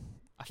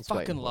 I Just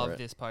waiting fucking for love it.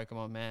 this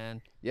Pokemon,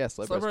 man. Yeah,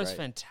 Slowbro's Slowbro's great.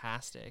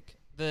 fantastic.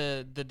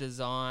 The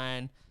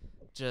design,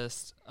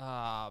 just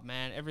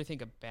man,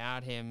 everything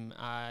about him.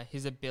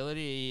 His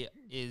ability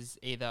is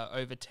either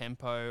over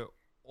tempo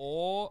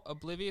or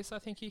oblivious. I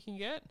think you can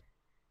get.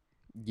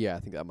 Yeah, I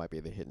think that might be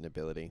the hidden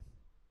ability.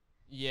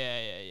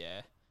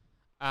 Yeah.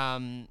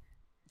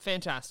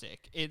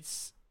 Fantastic.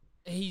 He's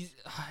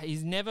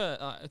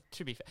never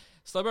to be fair.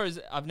 Slowbro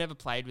I've never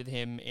played with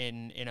him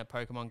in a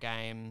Pokemon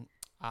game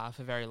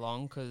for very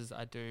long because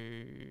I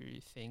do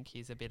think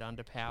he's a bit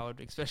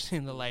underpowered, especially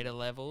in the later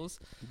levels.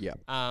 Yeah.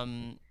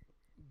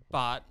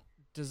 But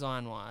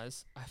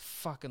design-wise, I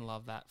fucking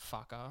love that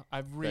fucker. I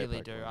really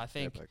do. I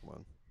think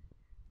Pokemon.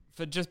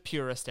 for just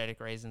pure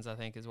aesthetic reasons, I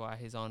think is why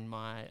he's on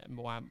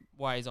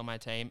why he's on my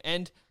team.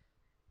 And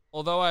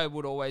although I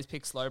would always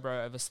pick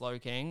Slowbro over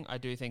Slowking, I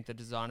do think the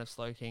design of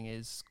Slowking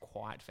is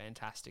quite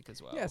fantastic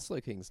as well. Yeah,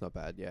 Slowking's not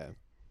bad. Yeah.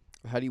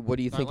 What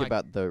do you I think like-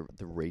 about the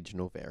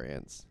regional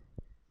variants?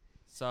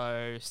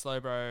 So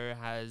Slowbro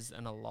has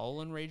an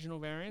Alolan regional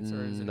variant,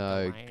 or is it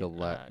No, a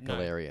Galarian? No,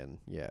 Galarian.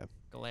 Yeah.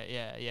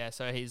 yeah.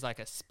 So he's like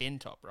a spin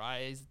top, right?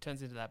 He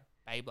turns into that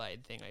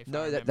Beyblade thing. If I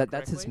No, remember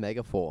that's his correctly.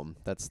 Mega form.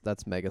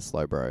 That's Mega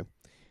Slowbro.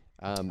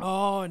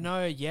 Oh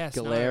no, yes,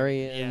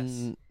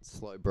 Galarian yes.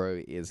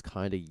 Slowbro is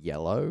kind of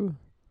yellow.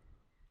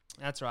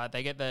 That's right.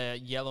 They get the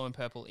yellow and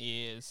purple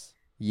ears.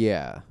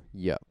 Yeah.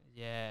 Yep.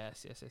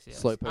 Yes.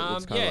 Slowpoke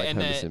looks kind of like and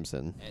Homer the-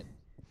 Simpson.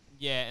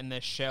 Yeah, and the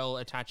shell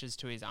attaches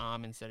to his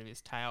arm instead of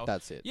his tail.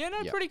 That's it. Yeah,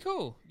 no, Yep. pretty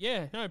cool.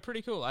 Yeah, no,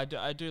 pretty cool. I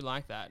do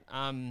like that.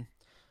 I And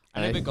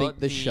never I got think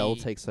the shell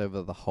takes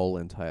over the whole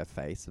entire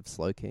face of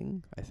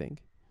Slowking, I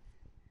think.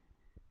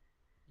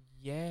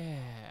 Yeah,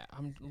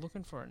 I'm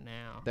looking for it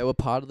now. They were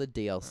part of the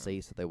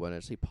DLC, so they weren't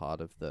actually part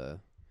of the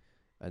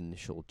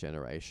initial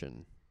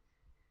generation.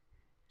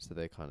 So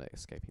they're kind of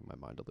escaping my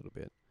mind a little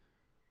bit.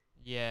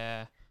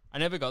 Yeah, I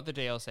never got the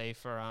DLC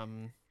for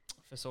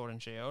Sword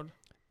and Shield.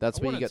 That's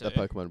I where you get wanted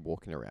the to. Pokemon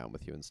walking around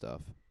with you and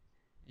stuff.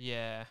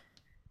 Yeah,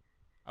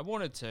 I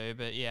wanted to,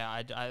 but yeah,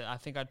 I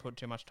think I'd put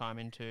too much time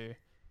into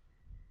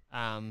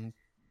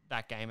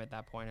that game at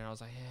that point, and I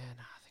was like, yeah,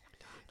 no, I think I'm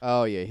done.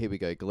 Oh yeah, here we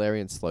go.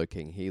 Galarian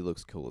Slowking. He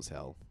looks cool as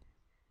hell.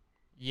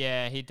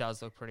 Yeah, he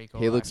does look pretty cool.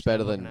 He looks actually. I'm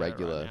better than looking at it right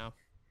regular now.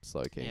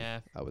 Slowking, Yeah,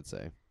 I would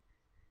say.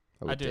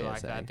 I do dare like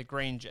say. that.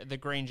 The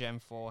green gem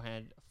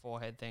forehead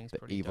thing's The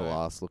pretty evil dope.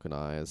 ass looking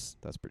eyes.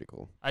 That's pretty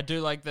cool. I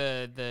do like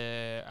the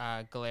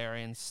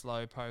Galarian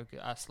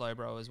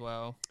Slowbro as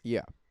well.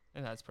 Yeah.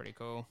 And that's pretty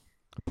cool.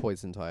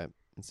 Poison type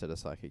instead of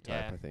psychic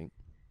type, Yeah. I think.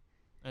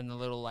 And the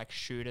little like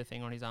shooter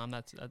thing on his arm,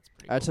 that's pretty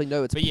cool. Actually,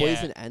 no, it's But yeah.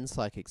 poison and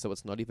psychic, so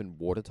it's not even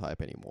water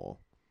type anymore.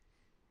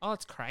 Oh,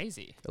 it's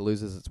crazy. It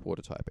loses its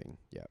water typing.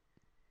 Yeah.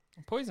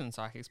 Poison and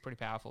Psychic's pretty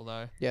powerful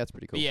though. Yeah, it's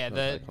pretty cool. But yeah,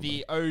 Not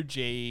the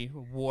very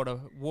OG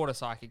water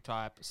psychic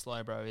type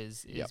Slowbro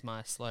is Yep.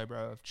 my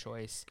Slowbro of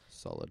choice.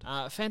 solid.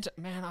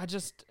 Man,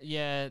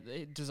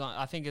 design.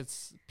 I think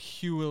it's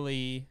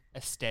purely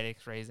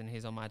aesthetic reason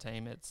he's on my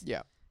team.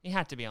 Yeah, He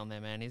had to be on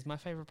there, man. He's my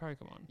favorite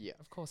Pokemon. Yeah.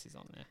 Of course he's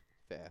on there.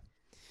 fair.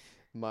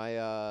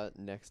 My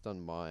next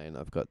on mine,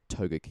 I've got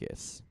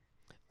Togekiss,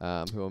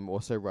 who I'm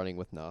also running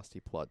with Nasty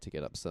Plot to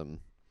get up some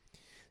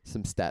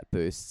stat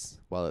boosts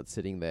while it's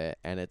sitting there,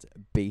 and it's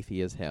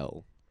beefy as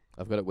hell.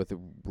 I've got it with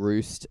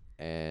Roost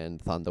and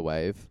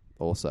Thunderwave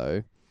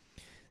also.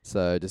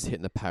 So just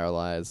hitting a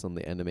Paralyze on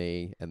the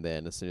enemy, and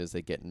then as soon as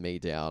they're getting me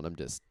down, I'm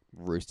just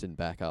roosting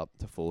back up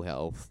to full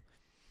health.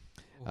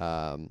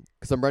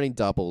 Because I'm running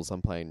doubles,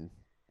 I'm playing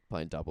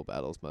double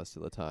battles most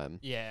of the time.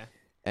 Yeah.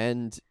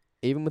 And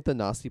even with the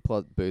Nasty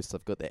Plot boost,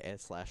 I've got the Air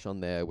Slash on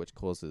there, which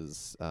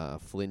causes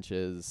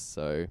flinches.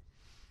 So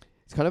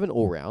it's kind of an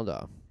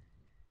all-rounder.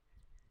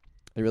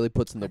 It really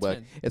puts in the work.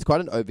 It's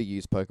quite an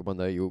overused Pokemon,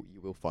 though. You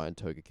will find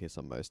Togekiss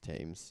on most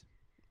teams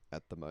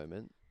at the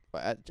moment.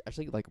 But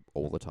actually, like,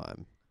 all the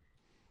time.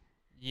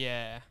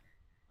 Yeah.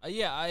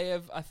 Yeah, I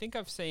have. I think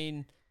I've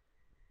seen.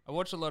 I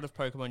watch a lot of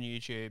Pokemon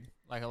YouTube,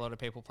 like a lot of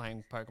people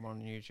playing Pokemon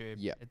on YouTube.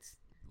 Yeah. It's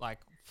like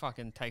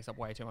fucking takes up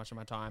way too much of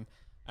my time.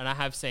 And I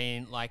have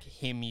seen like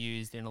him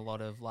used in a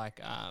lot of like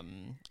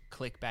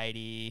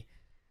clickbaity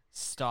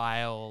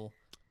style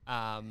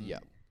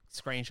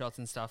screenshots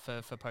and stuff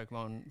for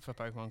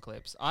Pokemon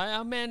clips.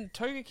 Man,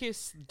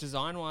 Togekiss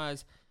design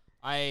wise,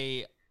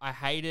 I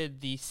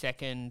hated the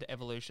second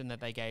evolution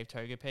that they gave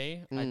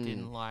Togepi. I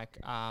didn't like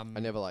I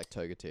never liked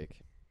Togetic.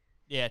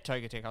 Yeah,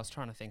 Togetic. I was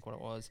trying to think what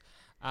it was.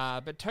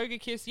 But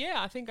Togekiss, yeah,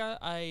 I think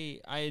I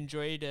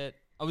enjoyed it.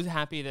 I was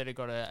happy that it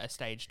got a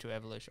stage 2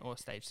 evolution or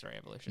stage 3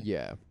 evolution.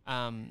 Yeah.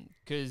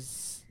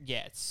 Because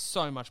it's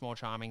so much more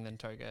charming than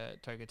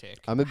Togetic.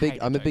 I'm a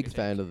big Togetic.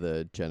 fan of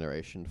the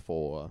Generation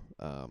 4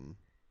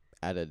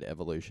 added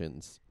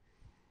evolutions.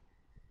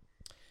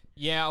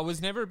 Yeah, I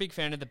was never a big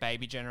fan of the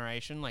baby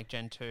generation, like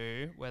Gen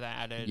 2, where they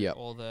added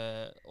all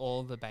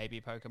the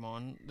baby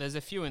Pokemon. There's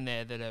a few in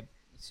there that are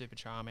super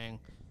charming.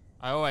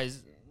 I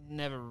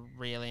never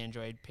really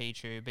enjoyed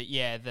Pichu, but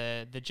yeah,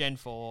 the Gen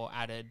 4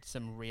 added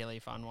some really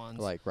fun ones.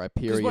 Like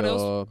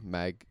Rhyperior,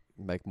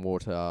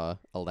 Magmortar,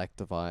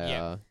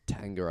 Electivire,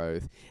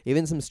 Tangrowth,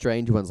 even some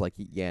strange ones like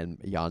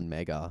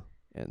Yanmega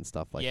and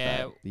stuff like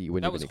that. You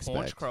wouldn't even expect.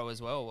 That was Haunchcrow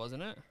as well,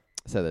 wasn't it?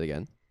 Say that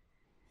again.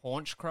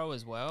 Haunchcrow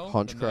as well.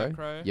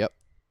 Haunchcrow. Yep.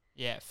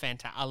 Yeah,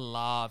 fantastic. I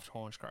loved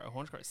Haunchcrow.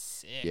 Haunchcrow's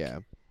sick. Yeah.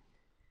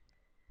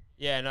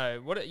 Yeah,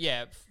 no.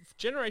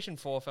 Generation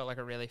 4 felt like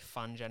a really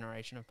fun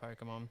generation of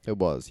Pokemon. It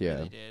was, It yeah.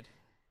 really did.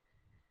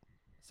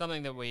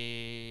 Something that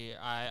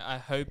I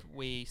hope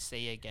we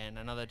see again.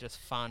 Another just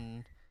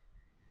fun,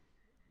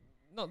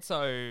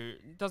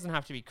 it doesn't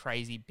have to be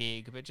crazy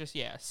big, but just,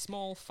 a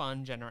small,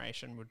 fun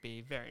generation would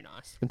be very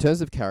nice. In terms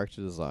of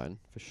character design,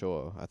 for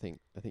sure, I think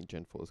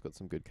Gen 4's got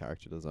some good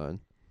character design.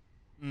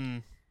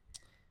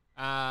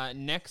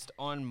 Next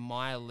on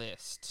my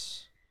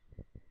list,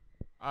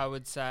 I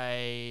would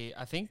say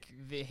I think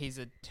he's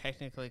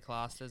technically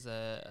classed as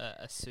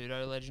a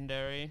pseudo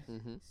legendary.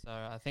 Mm-hmm. So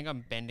I think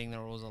I'm bending the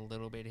rules a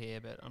little bit here,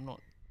 but I'm not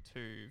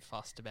too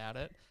fussed about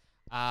it.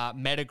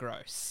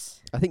 Metagross.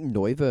 I think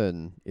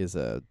Noivern is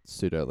a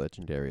pseudo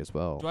legendary as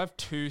well. Do I have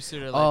 2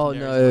 pseudo legendaries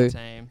no. on my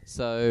team?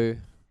 So,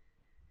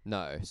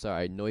 no,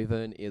 sorry,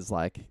 Noivern is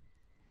like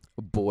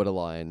a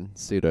borderline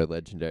pseudo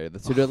legendary. The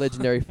pseudo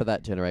legendary for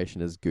that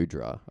generation is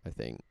Goodra, I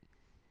think.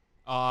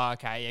 Oh,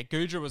 okay. Yeah,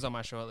 Goodra was on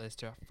my shortlist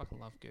too. I fucking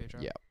love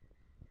Goodra. Yeah.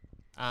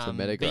 So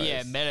Metagross. But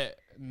yeah,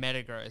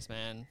 Metagross,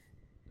 man.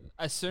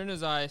 As soon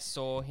as I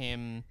saw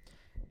him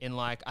in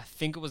I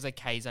think it was a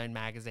K-Zone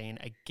magazine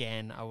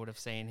again, I would have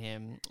seen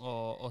him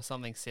or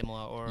something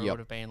similar, or it would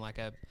have been like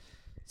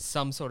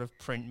some sort of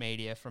print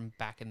media from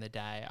back in the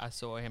day. I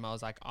saw him. I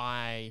was like,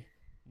 I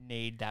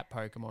need that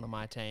Pokemon on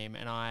my team,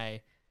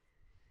 and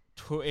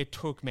it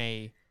took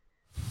me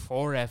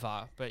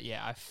forever, but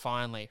yeah, I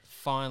finally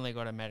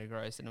got a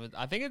Metagross, and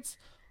I think it's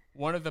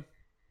one of the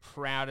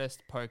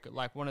proudest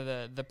one of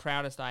the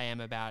proudest I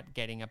am about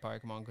getting a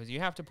Pokemon, because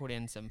you have to put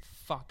in some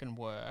fucking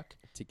work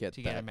to get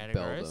a that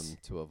Metagross.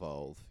 Beldum to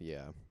evolve.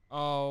 Yeah.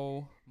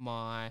 Oh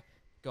my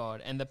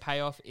god, and the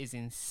payoff is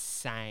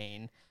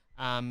insane.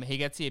 He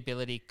gets the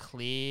ability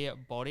Clear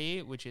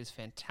Body, which is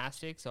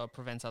fantastic, so it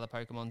prevents other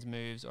Pokemon's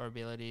moves or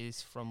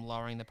abilities from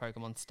lowering the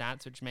Pokemon's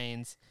stats, which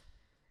means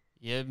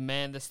the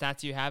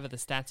stats you have are the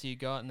stats you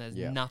got, and there's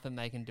nothing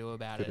they can do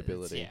about good it.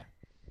 Ability.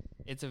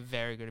 It's a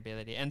very good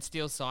ability. And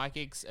Steel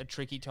Psychic's a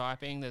tricky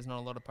typing. There's not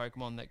a lot of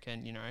Pokemon that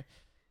can,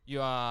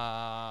 you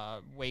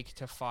are weak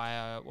to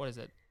fire. What is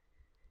it?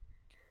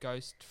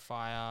 Ghost,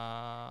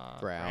 fire,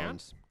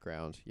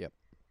 Ground, yep.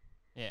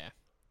 Yeah.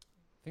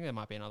 I think there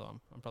might be another one.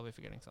 I'm probably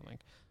forgetting something.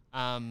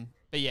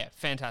 But yeah,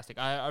 fantastic.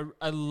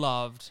 I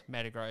loved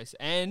Metagross.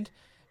 And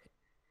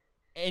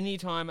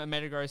anytime a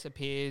Metagross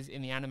appears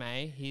in the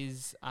anime,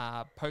 his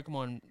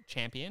Pokemon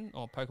champion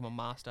or Pokemon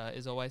master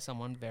is always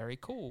someone very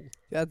cool.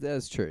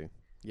 That's true.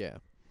 Yeah.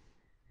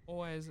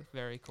 Always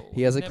very cool.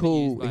 He has a Never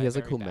cool. used by He has a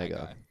very cool bad Mega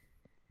guy.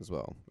 as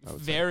well. I would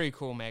say. Very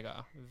cool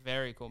Mega.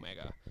 Very cool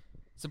Mega.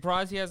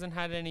 Surprised he hasn't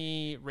had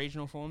any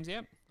regional forms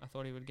yet. I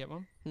thought he would get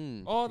one.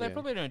 Oh, they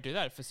probably don't do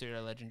that for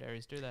pseudo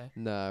legendaries, do they?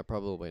 No,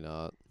 probably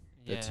not.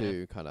 Yeah. They're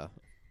too kind of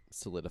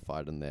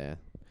solidified in their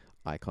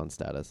icon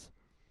status.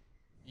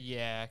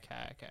 Yeah.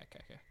 Okay.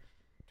 Do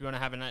you want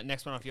to have a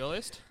next one off your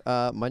list?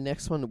 My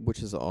next one,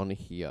 which is on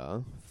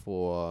here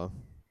for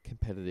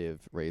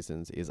competitive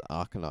reasons, is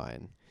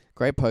Arcanine.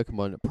 Great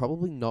Pokemon.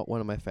 Probably not one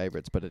of my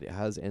favorites, but it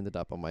has ended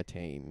up on my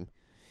team.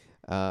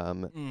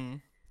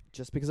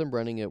 Just because I'm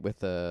running it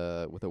with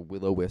a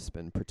Will-O-Wisp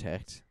and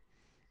Protect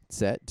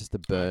set, just to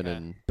burn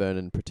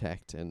and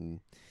protect, and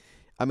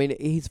I mean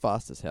he's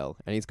fast as hell,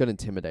 and he's got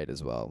Intimidate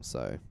as well,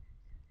 so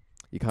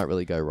you can't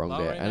really go wrong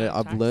there. And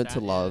I've learned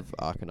to love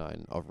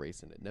Arcanine of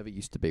recent. It never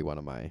used to be one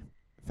of my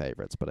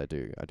favorites, but I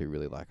do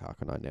really like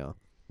Arcanine now.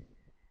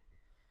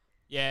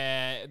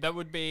 Yeah, that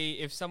would be,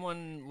 if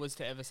someone was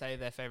to ever say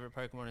their favorite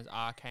Pokemon is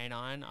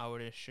Arcanine, I would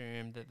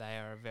assume that they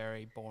are a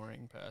very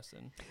boring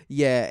person.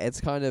 Yeah,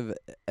 it's kind of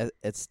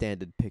a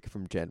standard pick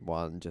from Gen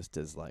 1, just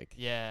as like...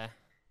 Yeah.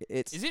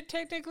 it's Is it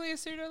technically a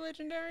pseudo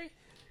legendary?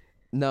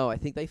 no. I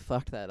think they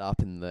fucked that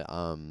up in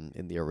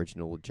the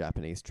original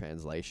Japanese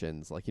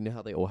translations. Like, you know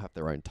how they all have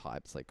their own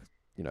types. Like,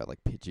 you know, like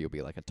Pidgey will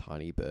be like a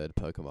tiny bird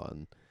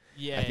Pokemon.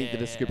 Yeah. I think the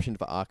description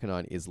for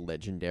Arcanine is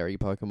legendary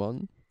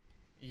Pokemon.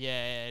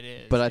 Yeah, it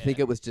is. But I yeah. think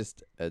it was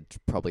just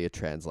probably a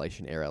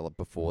translation error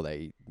before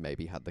they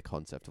maybe had the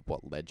concept of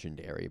what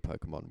legendary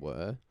Pokemon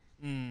were.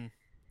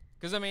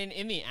 Because, I mean,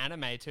 in the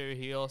anime, too,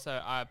 he also...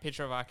 a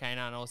picture of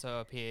Arcanine also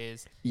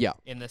appears Yeah.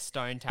 in the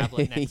stone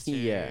tablet next to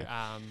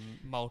Yeah.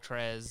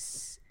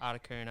 Moltres,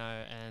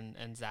 Articuno,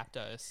 and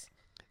Zapdos.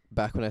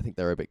 Back when I think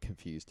they were a bit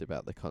confused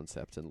about the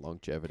concept and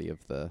longevity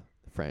of the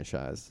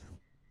franchise.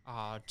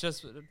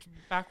 Just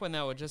back when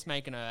they were just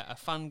making a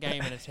fun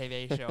game and a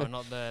TV show and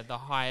not the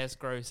highest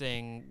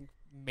grossing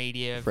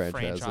media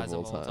franchise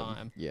of all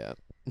time. Yeah.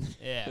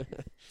 Yeah.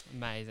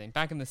 Amazing.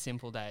 Back in the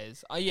simple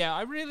days. Yeah,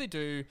 I really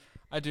do.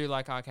 I do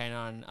like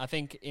Arcanine. I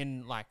think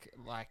in like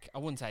I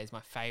wouldn't say he's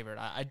my favorite.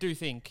 I do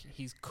think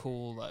he's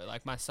cool though.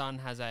 Like my son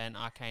has an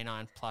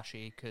Arcanine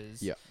plushie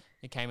because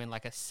it came in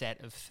like a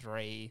set of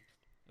 3.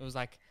 It was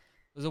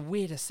a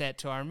weirder set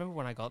too. I remember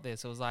when I got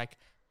this, it was like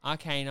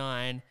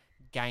Arcanine,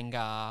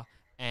 Gengar,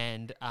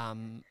 and not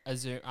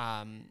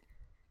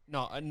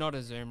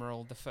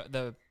Azumarill,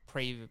 the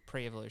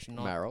pre-evolution,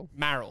 not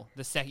Marill.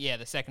 the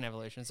second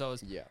evolution. So it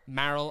was Yeah.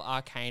 Marill,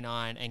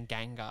 Arcanine, and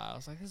Gengar. I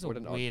was like, this is What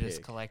the an odd weirdest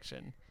pick.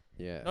 collection.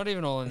 Yeah. Not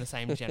even all in the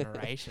same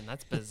generation.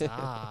 That's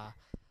bizarre.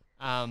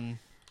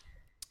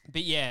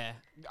 But yeah,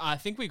 I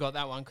think we got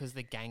that one because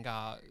the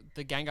Gengar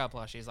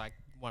plushie is like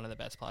one of the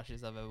best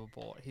plushies I've ever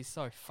bought. He's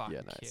so fucking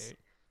nice. cute.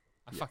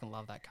 I Yeah. fucking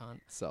love that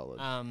cunt. Solid.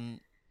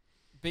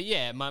 But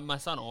yeah, my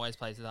son always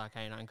plays with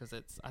Arcanine because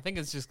I think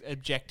it's just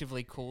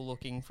objectively cool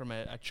looking from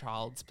a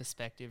child's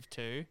perspective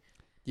too.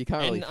 You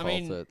can't really and, I fault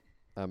mean- it.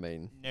 I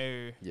mean,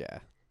 No, yeah.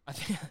 I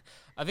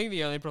think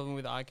the only problem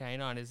with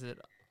Arcanine is that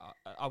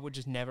I would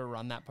just never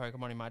run that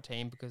Pokemon in my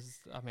team because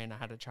I mean I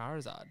had a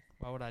Charizard.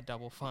 Why would I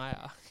double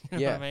fire? You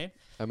know Yeah. what I mean?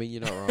 I mean,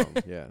 you're not wrong.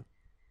 Yeah.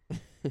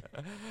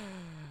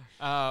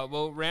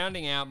 Well,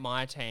 rounding out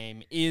my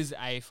team is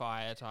a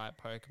fire type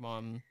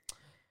Pokemon.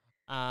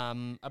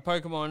 A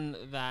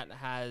Pokemon that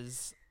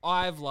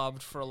I've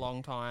loved for a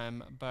long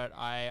time, but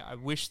I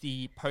wish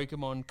the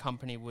Pokemon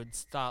company would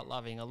start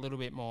loving a little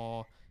bit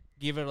more,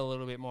 give it a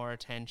little bit more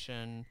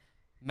attention,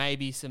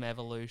 maybe some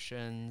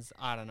evolutions,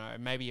 I don't know,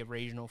 maybe a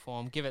regional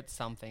form, give it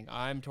something.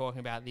 I'm talking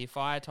about the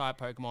fire type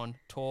Pokemon,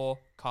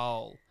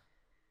 Torkoal.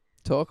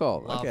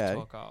 Torkoal. Love Okay.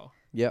 Torkoal.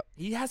 Yep.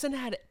 He hasn't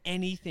had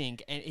anything,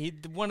 and he's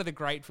one of the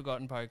great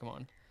forgotten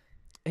Pokemon.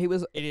 He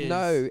was. It is.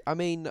 No, I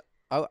mean,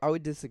 I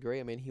would disagree.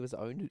 I mean, he was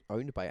owned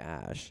by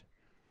Ash.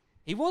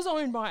 He was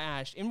owned by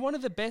Ash in one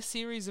of the best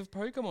series of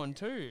Pokemon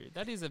too.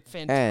 That is a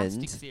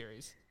fantastic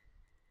series.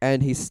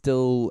 And he's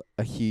still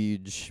a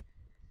huge.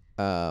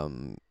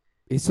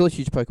 He's still a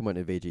huge Pokemon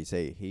in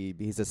VGC.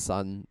 He's a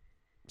sun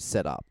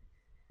setup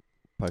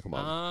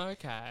Pokemon.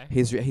 Okay.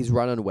 He's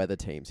run on weather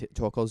teams.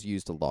 Torkoal's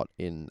used a lot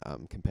in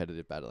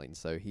competitive battling,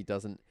 so he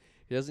doesn't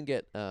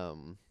get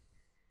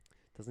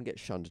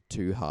shunned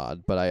too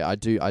hard. But I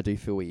do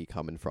feel where you're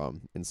coming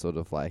from in sort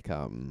of like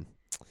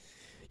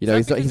you know,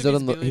 he's not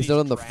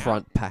on the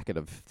front packet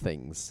of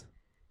things.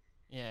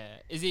 Yeah.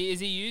 Is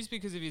he used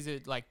because of his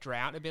like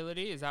drought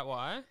ability? Is that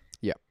why?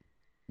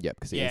 Yep,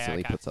 because he Yeah,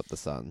 instantly okay. puts up the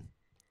sun.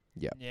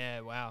 Yep.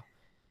 Yeah. Wow.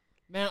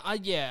 Man, I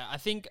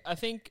think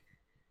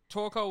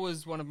Torkoal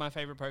was one of my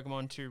favorite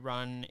Pokemon to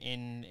run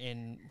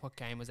in what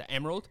game was it?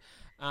 Emerald.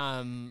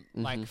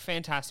 Like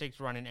fantastic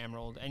to run in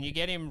Emerald, and you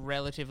get him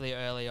relatively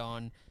early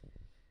on.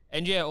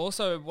 And yeah,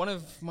 also one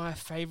of my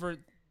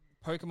favorite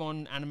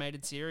Pokemon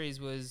animated series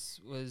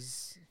was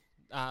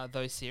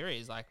those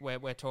series like where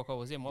Torkoal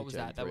was in. What was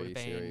that? That would have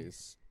been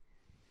series.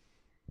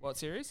 What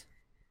series?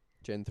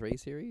 Gen 3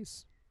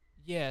 series.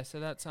 Yeah, so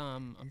that's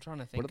I'm trying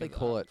to think. What do they of,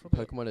 call it?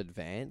 probably- Pokemon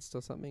Advanced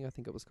or something? I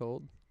think it was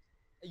called.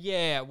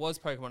 Yeah, it was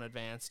Pokemon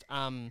Advanced.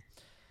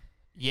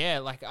 Yeah,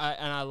 like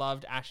I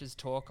loved Ash's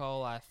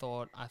Torkoal. I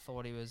thought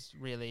he was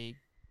really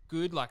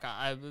good. Like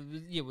I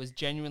was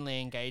genuinely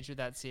engaged with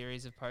that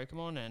series of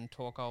Pokemon, and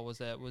Torkoal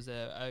was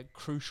a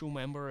crucial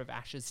member of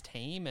Ash's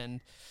team. And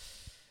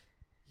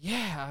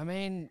yeah, I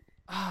mean,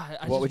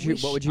 What would you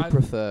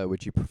prefer?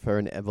 Would you prefer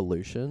an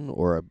evolution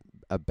or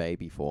a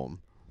baby form?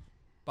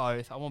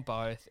 Both. I want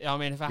both. I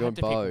mean, if I You had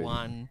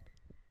want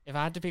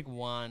to pick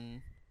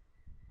one,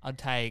 I'd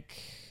take.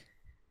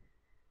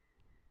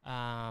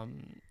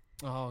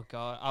 Oh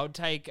god, I'd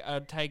take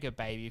a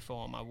baby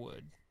form. I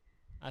would.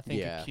 I think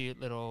Yeah. a cute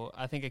little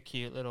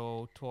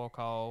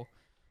Torkoal,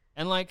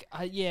 and like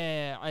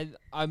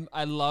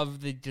I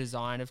love the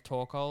design of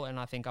Torkoal, and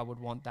I think I would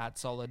want that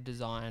solid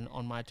design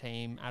on my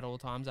team at all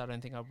times. I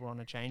don't think I'd want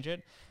to change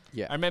it.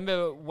 Yeah. I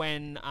remember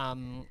when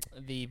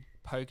the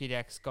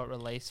Pokédex got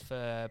released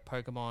for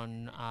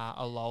Pokemon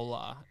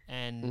Alola,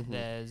 and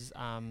there's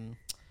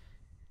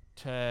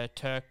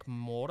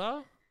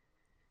Turkmortar.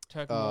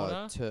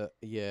 Turknator.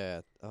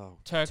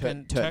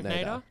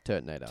 Turknator,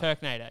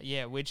 Turknator.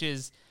 yeah, which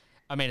is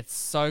I mean, it's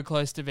so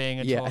close to being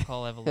a Yeah.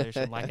 Torkoal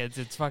evolution. Like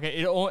it's fucking.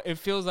 It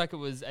feels like it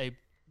was a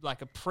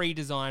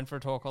pre-design for a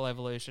Torkoal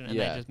evolution, and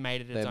they just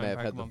made it its They own may have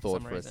Pokemon had the for thought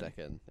some for a reason.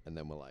 second, and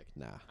then we're like,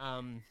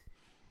 nah.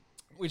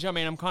 Which I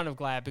mean, I'm kind of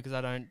glad because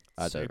I don't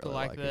super really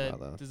like like the him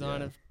either.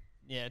 design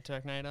Yeah. of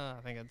Turknator.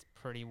 I think it's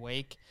pretty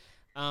weak.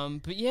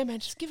 But yeah, man,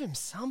 just give him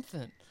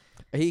something.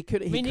 He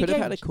could mean, he have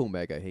had a gave- cool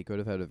Mega. He could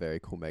have had a very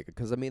cool Mega.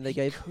 Because, I mean, they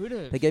gave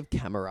Could've.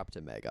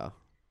 Cameruptor Mega.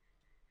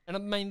 And I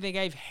mean, they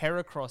gave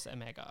Heracross a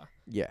Mega.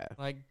 Yeah.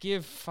 Like,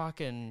 give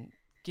fucking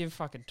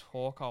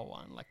Torkoal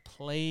one. Like,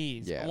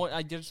 please. Yeah.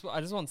 I just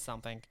want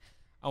something.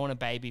 I want a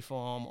baby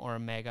form or a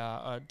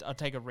Mega. I'd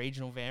take a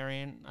regional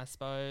variant, I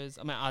suppose.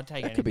 I mean, I'd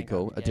take That could be anything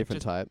cool. A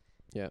different just, type.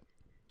 Yeah.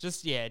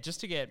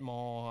 Just to get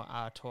more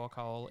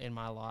Torkoal in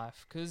my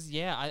life, because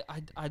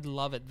I'd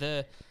love it.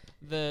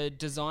 The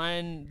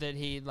design that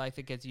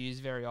that gets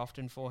used very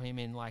often for him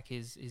in like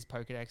his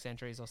Pokedex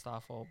entries or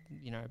stuff, or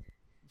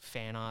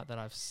fan art that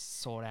I've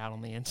sought out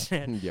on the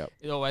internet. Yep.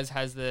 It always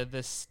has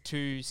this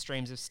two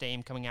streams of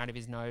steam coming out of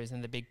his nose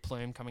and the big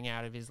plume coming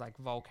out of his like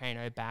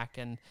volcano back,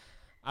 and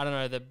I don't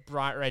know, the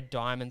bright red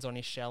diamonds on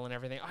his shell and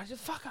everything. I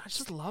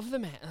just love the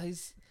man.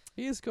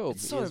 He is cool.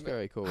 It's He so is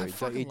very cool. I He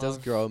fucking does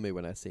love- grow on me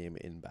when I see him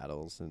in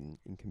battles and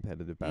in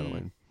competitive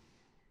battling.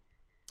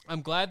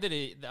 I'm glad that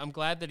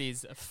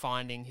he's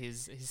finding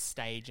his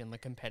stage in the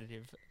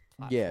competitive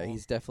platform. Yeah,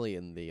 he's definitely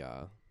in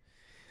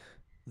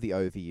the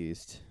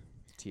overused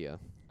tier.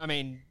 I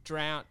mean,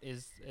 Drought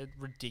is a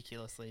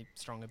ridiculously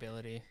strong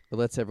ability. It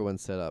lets everyone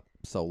set up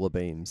solar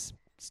beams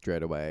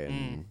straight away,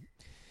 and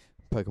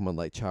Pokemon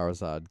like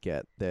Charizard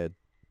get their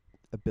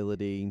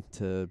ability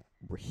to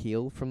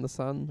heal from the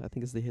sun. I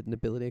think is the hidden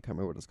ability. I can't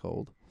remember what it's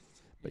called.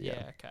 But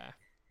yeah. Okay.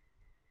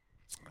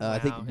 I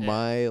think Wow, yeah.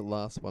 my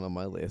last one on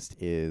my list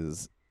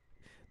is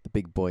the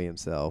big boy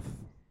himself,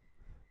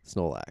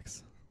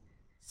 Snorlax.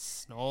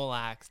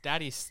 Snorlax,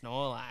 Daddy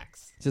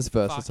Snorlax. Just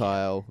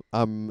versatile.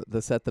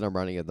 The set that I'm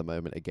running at the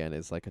moment again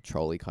is like a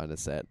trolley kind of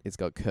set. It's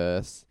got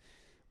Curse,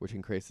 which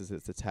increases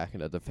its attack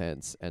and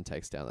defense and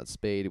takes down its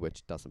speed,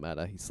 which doesn't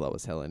matter. He's slow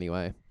as hell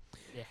anyway.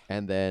 Yeah.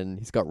 And then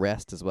he's got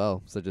Rest as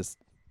well. So just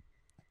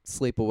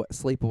sleep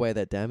away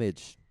that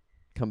damage.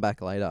 Come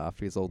back later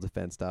after he's all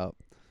defensed up.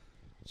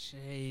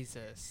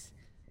 Jesus.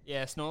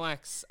 Yeah,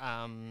 Snorlax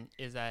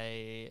is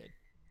a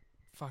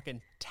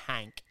fucking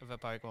tank of a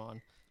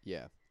Pokemon.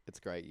 Yeah, it's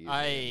great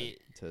using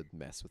to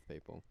mess with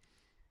people.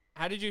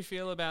 How did you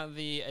feel about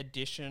the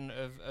addition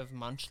of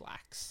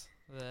Munchlax?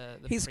 The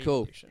He's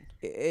cool. pre-evolution?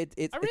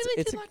 It's I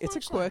really did like it's a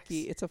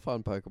quirky, Munchlax. it's a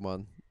fun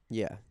Pokemon.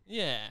 Yeah.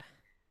 Yeah.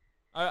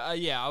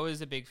 I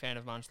was a big fan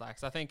of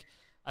Munchlax. I think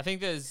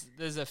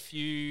there's a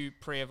few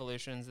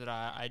pre-evolutions that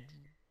I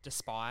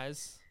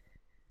despise.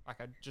 Like,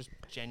 I just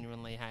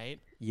genuinely hate.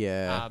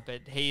 Yeah.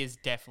 But he is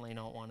definitely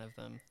not one of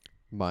them.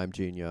 Mime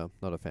Jr.,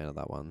 not a fan of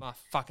that one. I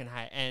fucking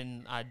hate.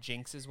 And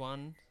Jinx is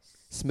one.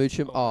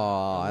 Smoochum. Oh.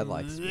 Oh, I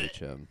like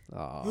Smoochum.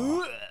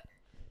 Oh.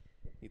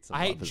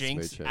 I hate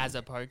Jinx as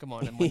a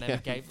Pokemon, and when Yeah,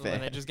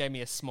 they just gave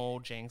me a small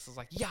Jinx, I was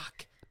like,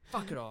 yuck,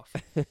 fuck it off.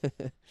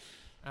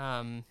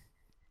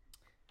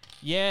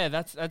 Yeah,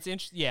 that's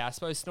interesting. Yeah, I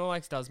suppose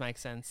Snorlax does make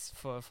sense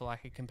for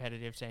like a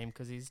competitive team,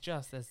 because he's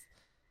just there's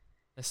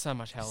so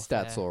much health.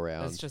 Stats there. all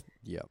around.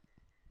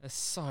 There's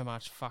so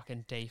much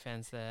fucking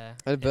defense there.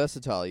 And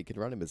versatile. You can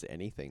run him as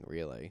anything,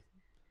 really.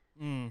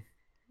 Mm.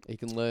 He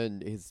can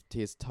learn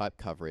his type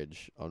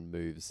coverage on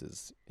moves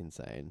is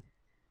insane.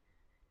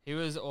 He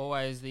was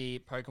always the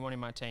Pokemon in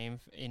my team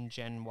in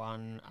Gen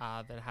 1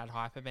 that had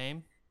Hyper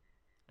Beam.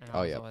 And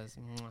I was always,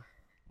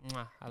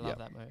 I love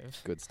that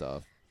move. Good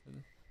stuff.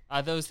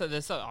 I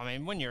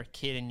mean, when you're a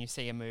kid and you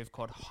see a move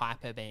called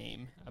Hyper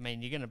Beam, I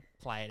mean, you're going to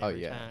play it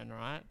every turn,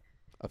 right?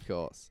 Of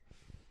course.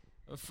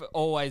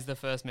 Always the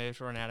first move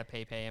to run out of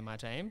PP in my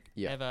team.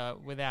 Yeah. Ever,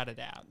 without a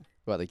doubt.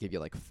 Well, they give you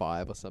like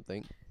 5 or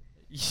something.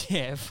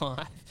 Yeah,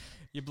 5.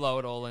 You blow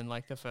it all in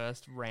like the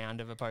first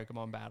round of a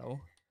Pokemon battle.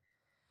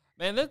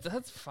 Man,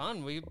 that's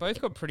fun. We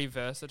both got pretty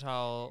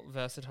versatile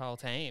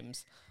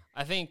teams.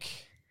 I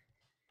think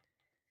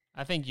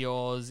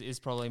yours is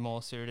probably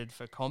more suited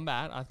for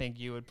combat. I think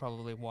you would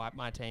probably wipe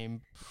my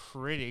team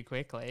pretty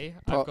quickly.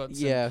 I've got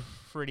some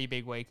pretty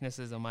big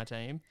weaknesses on my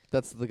team.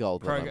 That's the goal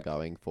that I'm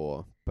going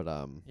for.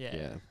 But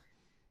yeah.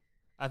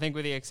 I think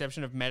with the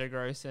exception of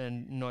Metagross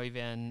and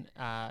Noivern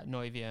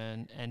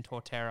and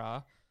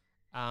Torterra,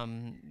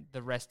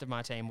 the rest of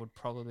my team would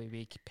probably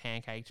be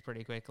pancaked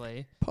pretty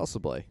quickly.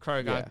 Possibly.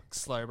 Croagunk,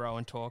 Slowbro,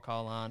 and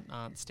Torkoal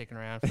aren't sticking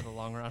around for the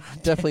long run.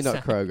 Definitely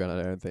not Croagunk,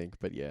 I don't think,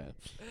 but yeah.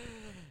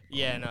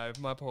 Yeah, no,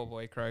 my poor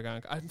boy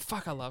Croagunk.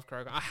 I love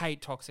Croagunk. I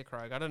hate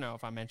Toxicroak. I don't know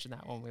if I mentioned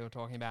that when we were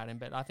talking about him,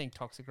 but I think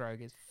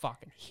Toxicroak is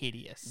fucking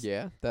hideous.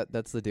 Yeah,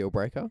 that's the deal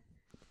breaker.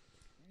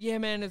 Yeah,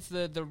 man, it's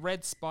the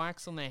red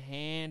spikes on their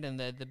hand and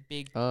the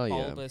big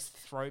bulbous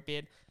throat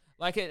bit.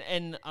 Like it,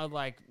 and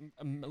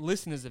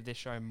listeners of this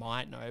show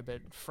might know,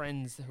 but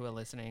friends who are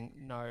listening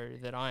know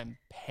that I'm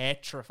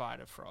petrified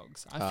of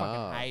frogs. I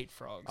fucking hate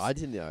frogs. I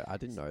didn't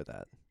know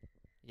that.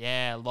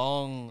 Yeah,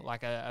 long,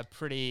 like a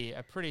pretty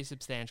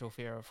substantial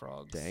fear of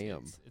frogs.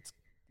 Damn. It's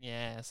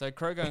Yeah, so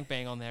Croagunk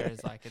being on there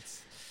is like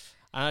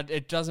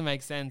it doesn't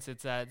make sense.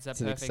 It's a It's an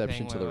perfect exception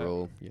thing to the where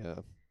rule. Yeah.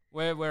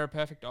 we're a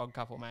perfect odd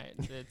couple, mate.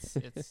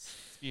 It's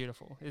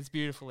beautiful. It's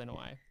beautiful in a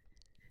way.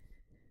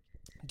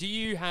 Do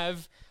you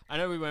have? I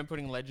know we weren't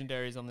putting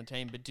legendaries on the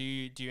team, but do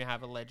you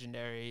have a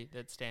legendary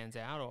that stands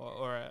out,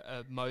 or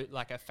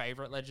like a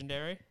favorite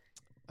legendary?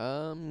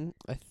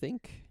 I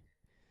think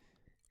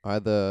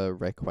either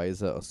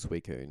Rayquaza or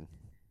Suicune.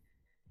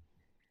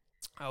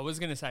 I was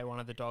gonna say one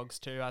of the dogs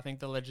too. I think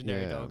the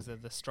legendary Yeah. dogs are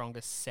the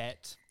strongest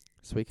set.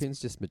 Suicune's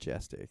just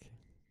majestic.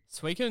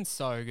 Suicune's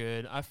so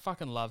good. I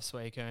fucking love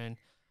Suicune.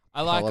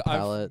 Colour I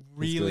palette is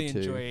really good too.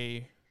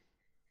 enjoy.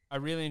 I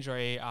really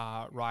enjoy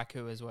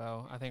Raikou as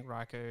well. I think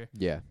Raikou.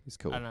 Yeah, he's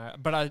cool. I don't know,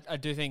 but I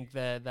do think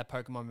that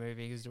Pokemon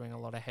movie is doing a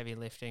lot of heavy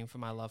lifting for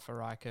my love for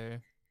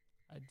Raikou.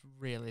 I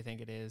really think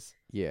it is.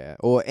 Yeah,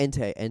 or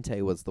Entei.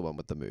 Entei was the one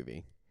with the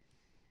movie.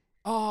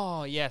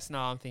 Oh yes, no,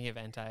 I'm thinking of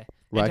Entei.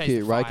 Entei's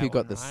the fire Raikou got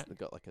one, this. right?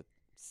 Got like a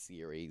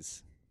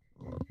series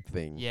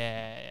thing.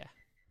 Yeah.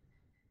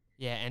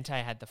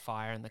 Entei had the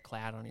fire and the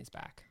cloud on his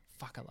back.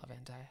 Fuck, I love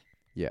Entei.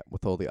 Yeah,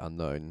 with all the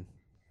unknown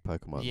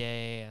Pokemon.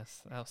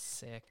 Yes, that was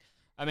sick.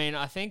 I mean,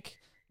 I think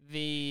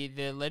the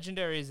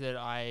legendaries that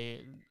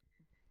I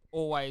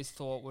always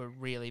thought were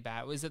really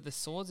bad, was it the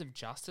Swords of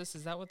Justice?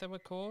 Is that what they were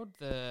called?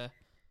 The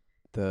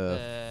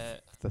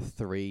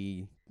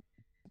three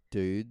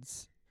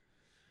dudes,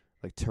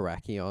 like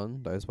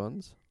Terrakion, those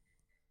ones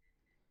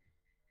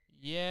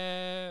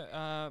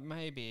Yeah,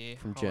 maybe.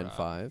 from Hold Gen up.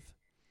 5.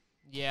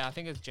 Yeah, I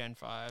think it's Gen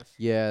 5.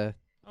 Yeah,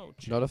 Oh,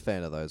 not a jeez.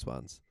 fan of those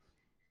ones.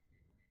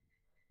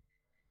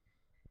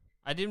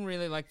 I didn't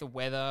really like the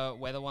weather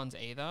ones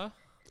either.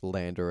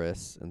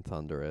 Landorus and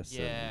Thundurus.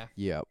 Yeah.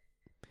 Yep.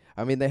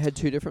 I mean, they had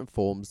two different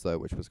forms though,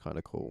 which was kind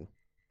of cool.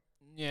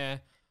 Yeah.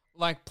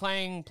 Like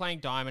playing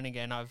Diamond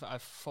again,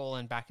 I've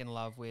fallen back in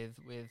love with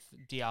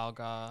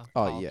Dialga.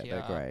 Oh yeah,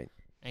 they're Palkia, great.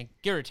 And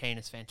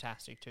Giratina's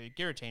fantastic too.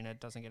 Giratina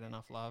doesn't get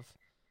enough love.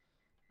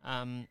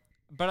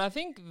 But I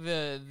think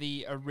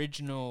the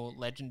original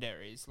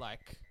legendaries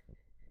like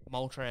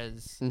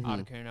Moltres, Mhm.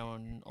 Articuno,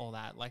 and all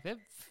that, like they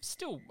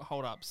still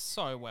hold up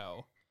so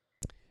well.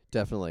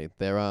 Definitely.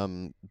 They're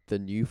the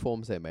new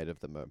forms they made of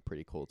them are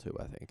pretty cool too,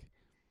 I think.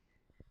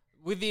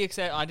 With the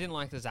except, I didn't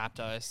like the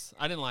Zapdos.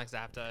 I didn't like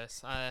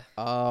Zapdos.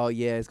 Oh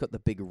yeah, it's got the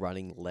big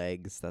running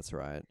legs, that's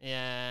right.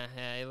 Yeah,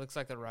 it looks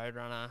like the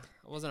Roadrunner.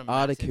 I wasn't a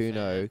massive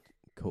Articuno, fan.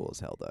 cool as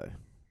hell though.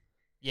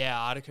 Yeah,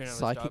 Articuno was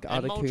Psychic dope.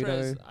 And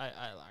Articuno. Moltres,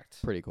 I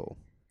liked. Pretty cool.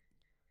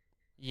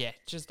 Yeah,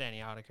 just any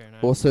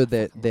Articuno. Also I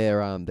their fucking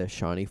love their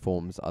shiny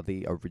forms are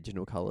the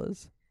original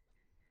colours.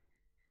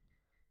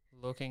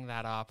 it. Looking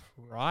that up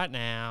right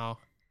now.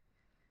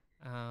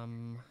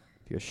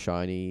 Your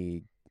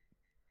shiny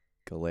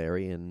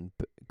Galarian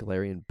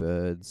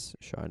birds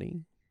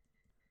shiny.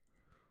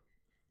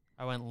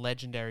 I went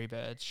legendary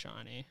birds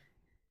shiny.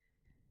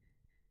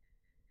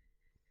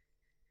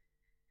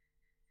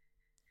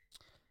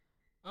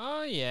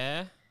 Oh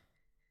yeah.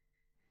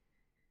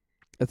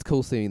 It's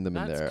cool seeing them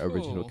in That's their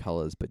original cool.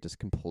 colours, but just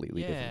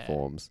completely different Yeah.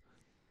 forms.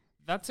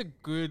 That's a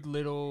good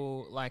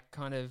little like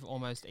kind of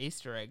almost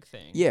Easter egg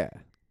thing. Yeah.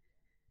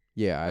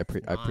 Yeah, I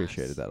That's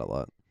appreciated nice. that a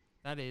lot.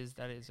 That is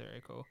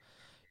very cool.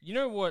 You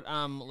know what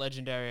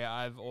legendary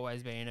I've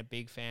always been a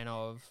big fan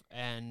of,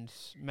 and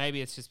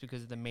maybe it's just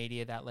because of the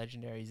media that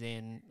legendary's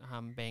in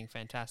being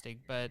fantastic,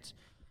 but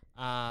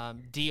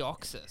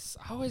Deoxys.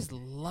 I always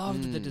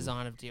loved the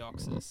design of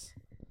Deoxys.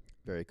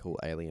 Very cool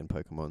alien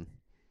Pokemon.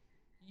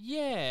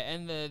 Yeah,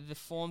 and the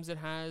forms it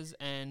has,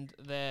 and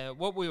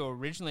what we were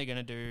originally going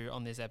to do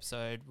on this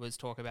episode was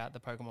talk about the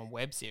Pokemon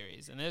web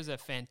series, and there's a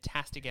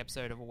fantastic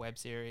episode of a web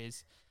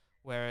series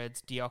where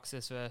it's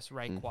Deoxys versus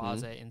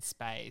Rayquaza in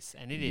space,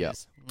 and it Yep.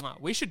 is.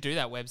 We should do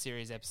that web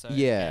series episode.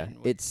 Yeah, and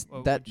we- it's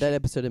well, that which-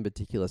 episode in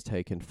particular is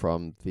taken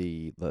from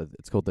the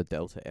it's called the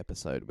Delta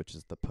episode, which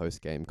is the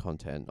post game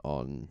content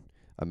on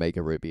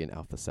Omega Ruby and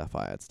Alpha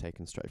Sapphire. It's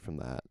taken straight from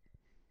that.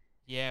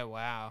 Yeah,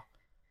 wow.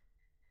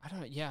 I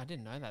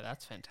didn't know that.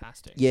 That's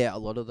fantastic. Yeah, a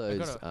lot of I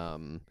those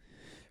gotta-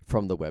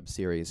 from the web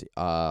series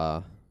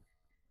are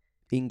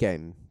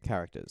in-game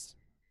characters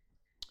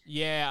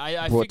Yeah,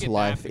 I brought figured to that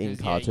life in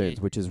because, cartoons,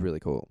 which is really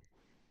cool.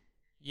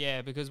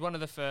 Yeah, because one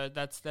of the first,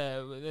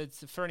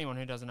 it's for anyone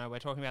who doesn't know, we're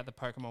talking about the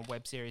Pokemon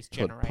web series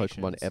Called Generations.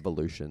 Pokemon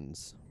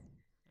Evolutions.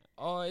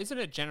 Oh, isn't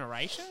it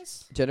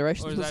Generations?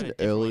 Generations is was that an a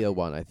different earlier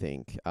one, I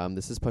think.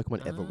 This is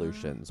Pokemon Ah.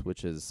 Evolutions,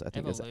 which is I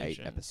think there's 8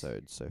 Evolutions.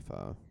 episodes so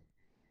far.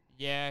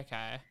 Yeah,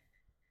 okay.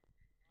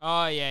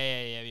 Oh,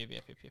 yeah,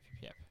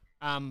 yep.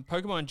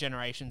 Pokemon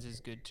Generations is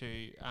good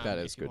too. That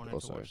if is you good wanted to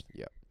also. watch.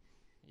 Yeah.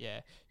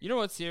 Yeah. You know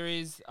what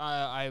series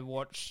I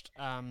watched,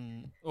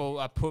 or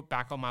I put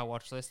back on my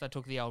watch list? I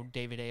took the old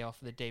DVD off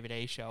the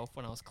DVD shelf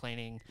when I was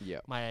cleaning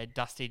Yeah. my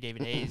dusty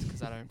DVDs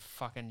because I don't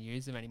fucking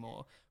use them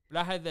anymore. But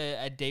I had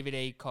a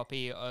DVD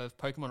copy of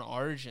Pokemon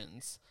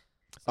Origins.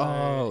 So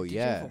Oh, did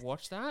yeah. you ever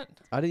watch that?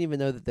 I didn't even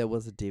know that there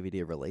was a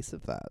DVD release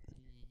of that.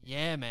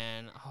 Yeah,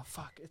 man. Oh,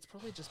 fuck. It's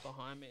probably just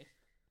behind me.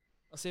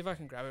 I'll see if I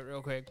can grab it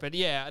real quick. But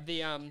yeah,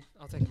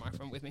 I'll take the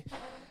microphone with me.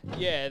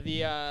 Yeah,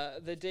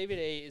 the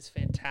DVD is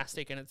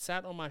fantastic, and it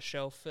sat on my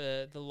shelf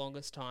for the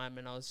longest time.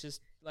 And I was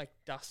just like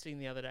dusting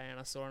the other day, and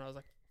I saw it, and I was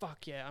like,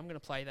 "Fuck yeah, I'm gonna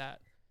play that."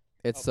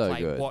 It's so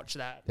good. Watch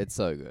that. It's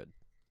so good.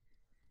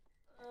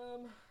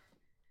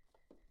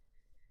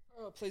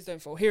 Oh, please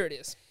don't fall. Here it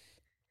is.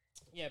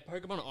 Yeah,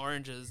 Pokemon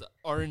Oranges.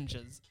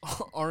 Oranges.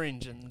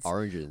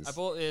 I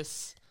bought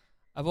this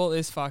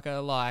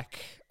fucker like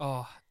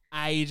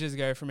ages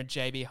ago from a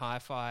JB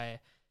Hi-Fi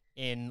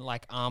in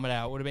like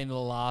Armidale. It would have been the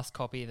last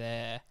copy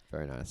there.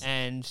 Very nice.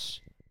 And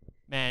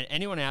man,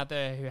 anyone out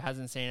there who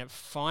hasn't seen it,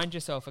 find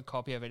yourself a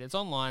copy of it. It's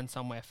online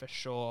somewhere for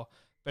sure.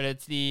 But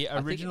it's the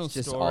original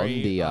just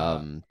story.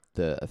 on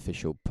the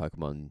official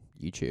Pokemon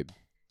YouTube.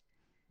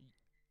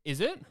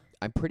 Is it?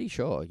 I'm pretty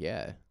sure,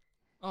 yeah.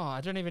 Oh,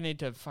 I don't even need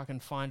to fucking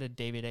find a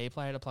DVD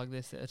player to plug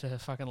this to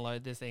fucking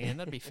load this thing in.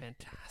 That'd be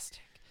fantastic.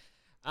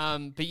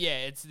 But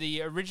yeah, it's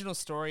the original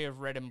story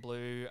of Red and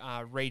Blue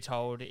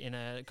retold in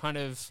a kind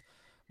of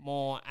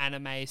more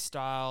anime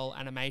style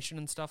animation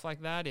and stuff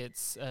like that.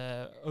 It's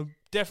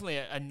definitely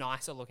a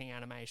nicer looking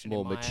animation,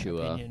 more in my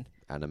mature opinion.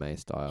 Anime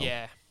style.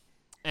 Yeah,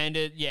 and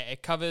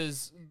it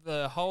covers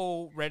the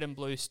whole Red and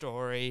Blue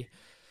story,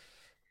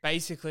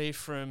 basically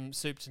from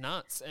soup to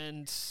nuts.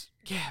 And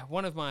yeah,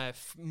 one of my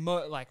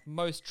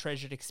most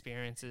treasured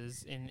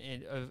experiences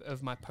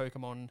of my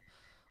Pokemon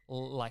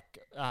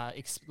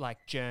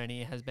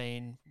journey has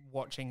been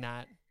watching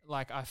that.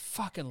 Like, I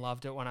fucking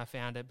loved it when I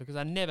found it because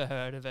I never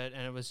heard of it,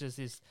 and it was just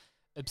this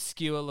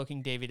obscure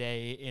looking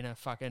DVD in a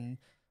fucking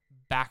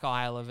back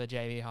aisle of a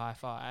JB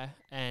Hi-Fi,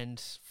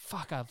 and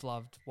fuck, I've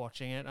loved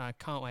watching it. I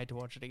can't wait to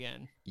watch it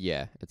again.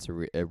 Yeah, it's a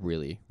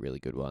really, really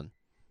good one.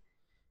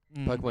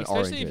 Pokemon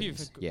Especially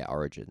Origins.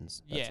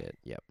 Origins. That's it.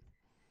 Yep.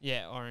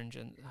 Yeah,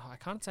 Origins. I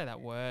can't say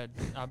that word.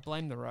 I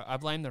blame the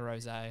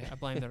rosé. I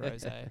blame the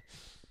rosé.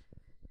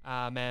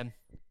 Man.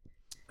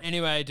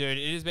 Anyway, dude,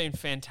 it has been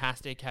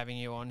fantastic having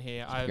you on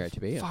here. Great to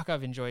be here.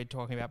 I've enjoyed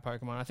talking about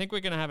Pokemon. I think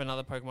we're going to have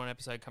another Pokemon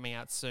episode coming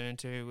out soon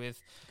too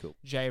with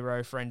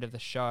J-Ro, friend of the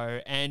show.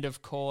 And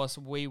of course,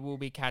 we will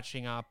be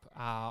catching up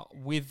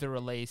with the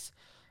release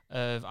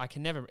of,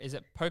 is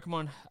it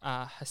Pokemon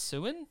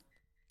Hisuian?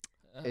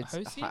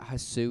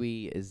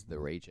 Hisui is the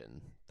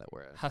region that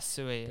we're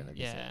Hisui, gonna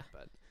visit, yeah.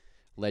 But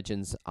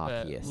Legends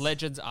Arceus.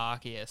 Legends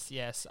Arceus,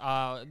 yes.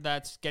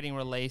 That's getting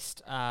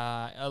released,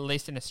 at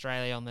least in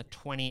Australia, on the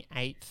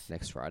 28th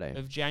next Friday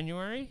of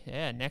January.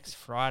 Yeah, next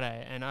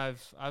Friday. And I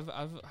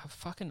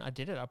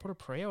did it. I put a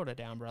pre-order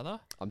down, brother.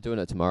 I'm doing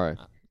it tomorrow.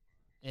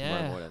 Yeah,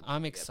 tomorrow morning.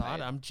 I'm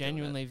excited. I'm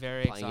genuinely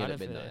very excited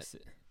for this.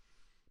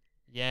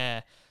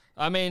 Yeah.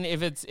 I mean,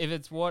 if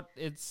it's what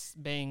it's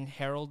being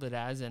heralded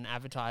as and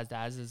advertised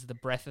as is the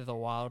Breath of the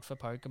Wild for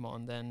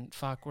Pokemon, then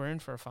fuck, we're in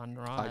for a fun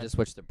ride. I just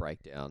watched the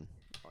breakdown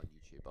on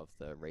YouTube of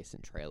the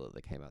recent trailer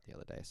that came out the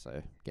other day,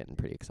 so getting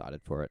pretty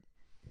excited for it.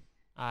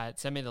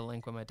 Send me the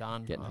link when we're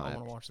done. I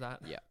want to watch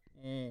that. Yeah.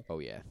 Oh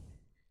yeah.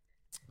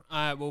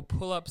 We'll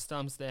pull up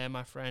stumps there,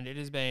 my friend. It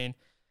has been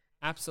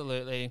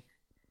absolutely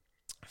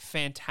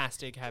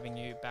fantastic having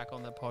you back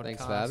on the podcast.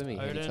 Thanks for having me.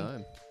 Odin.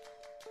 Anytime.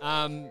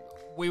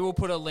 We will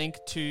put a link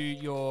to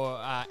your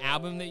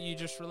album that you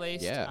just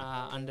released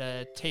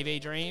under TV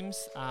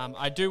Dreams.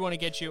 I do want to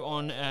get you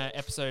on an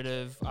episode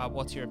of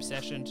What's Your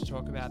Obsession to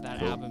talk about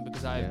that album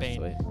because I've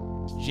been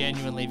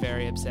genuinely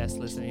very obsessed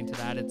listening to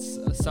that. It's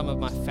some of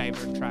my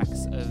favorite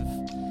tracks of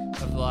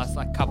the last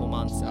couple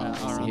months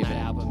are on that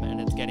album, and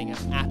it's getting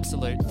an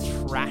absolute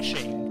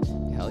thrashing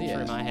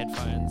through my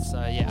headphones. So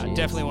yeah, I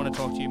definitely want to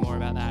talk to you more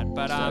about that.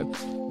 But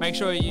make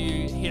sure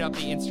you hit up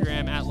the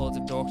Instagram at Lords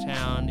of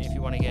Dorktown. If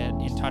you want to get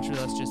in touch with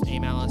us, just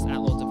email us at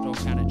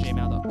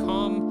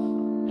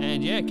lordsofdorktown@gmail.com.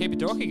 And yeah, keep it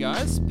dorky,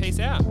 guys. Peace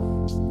out.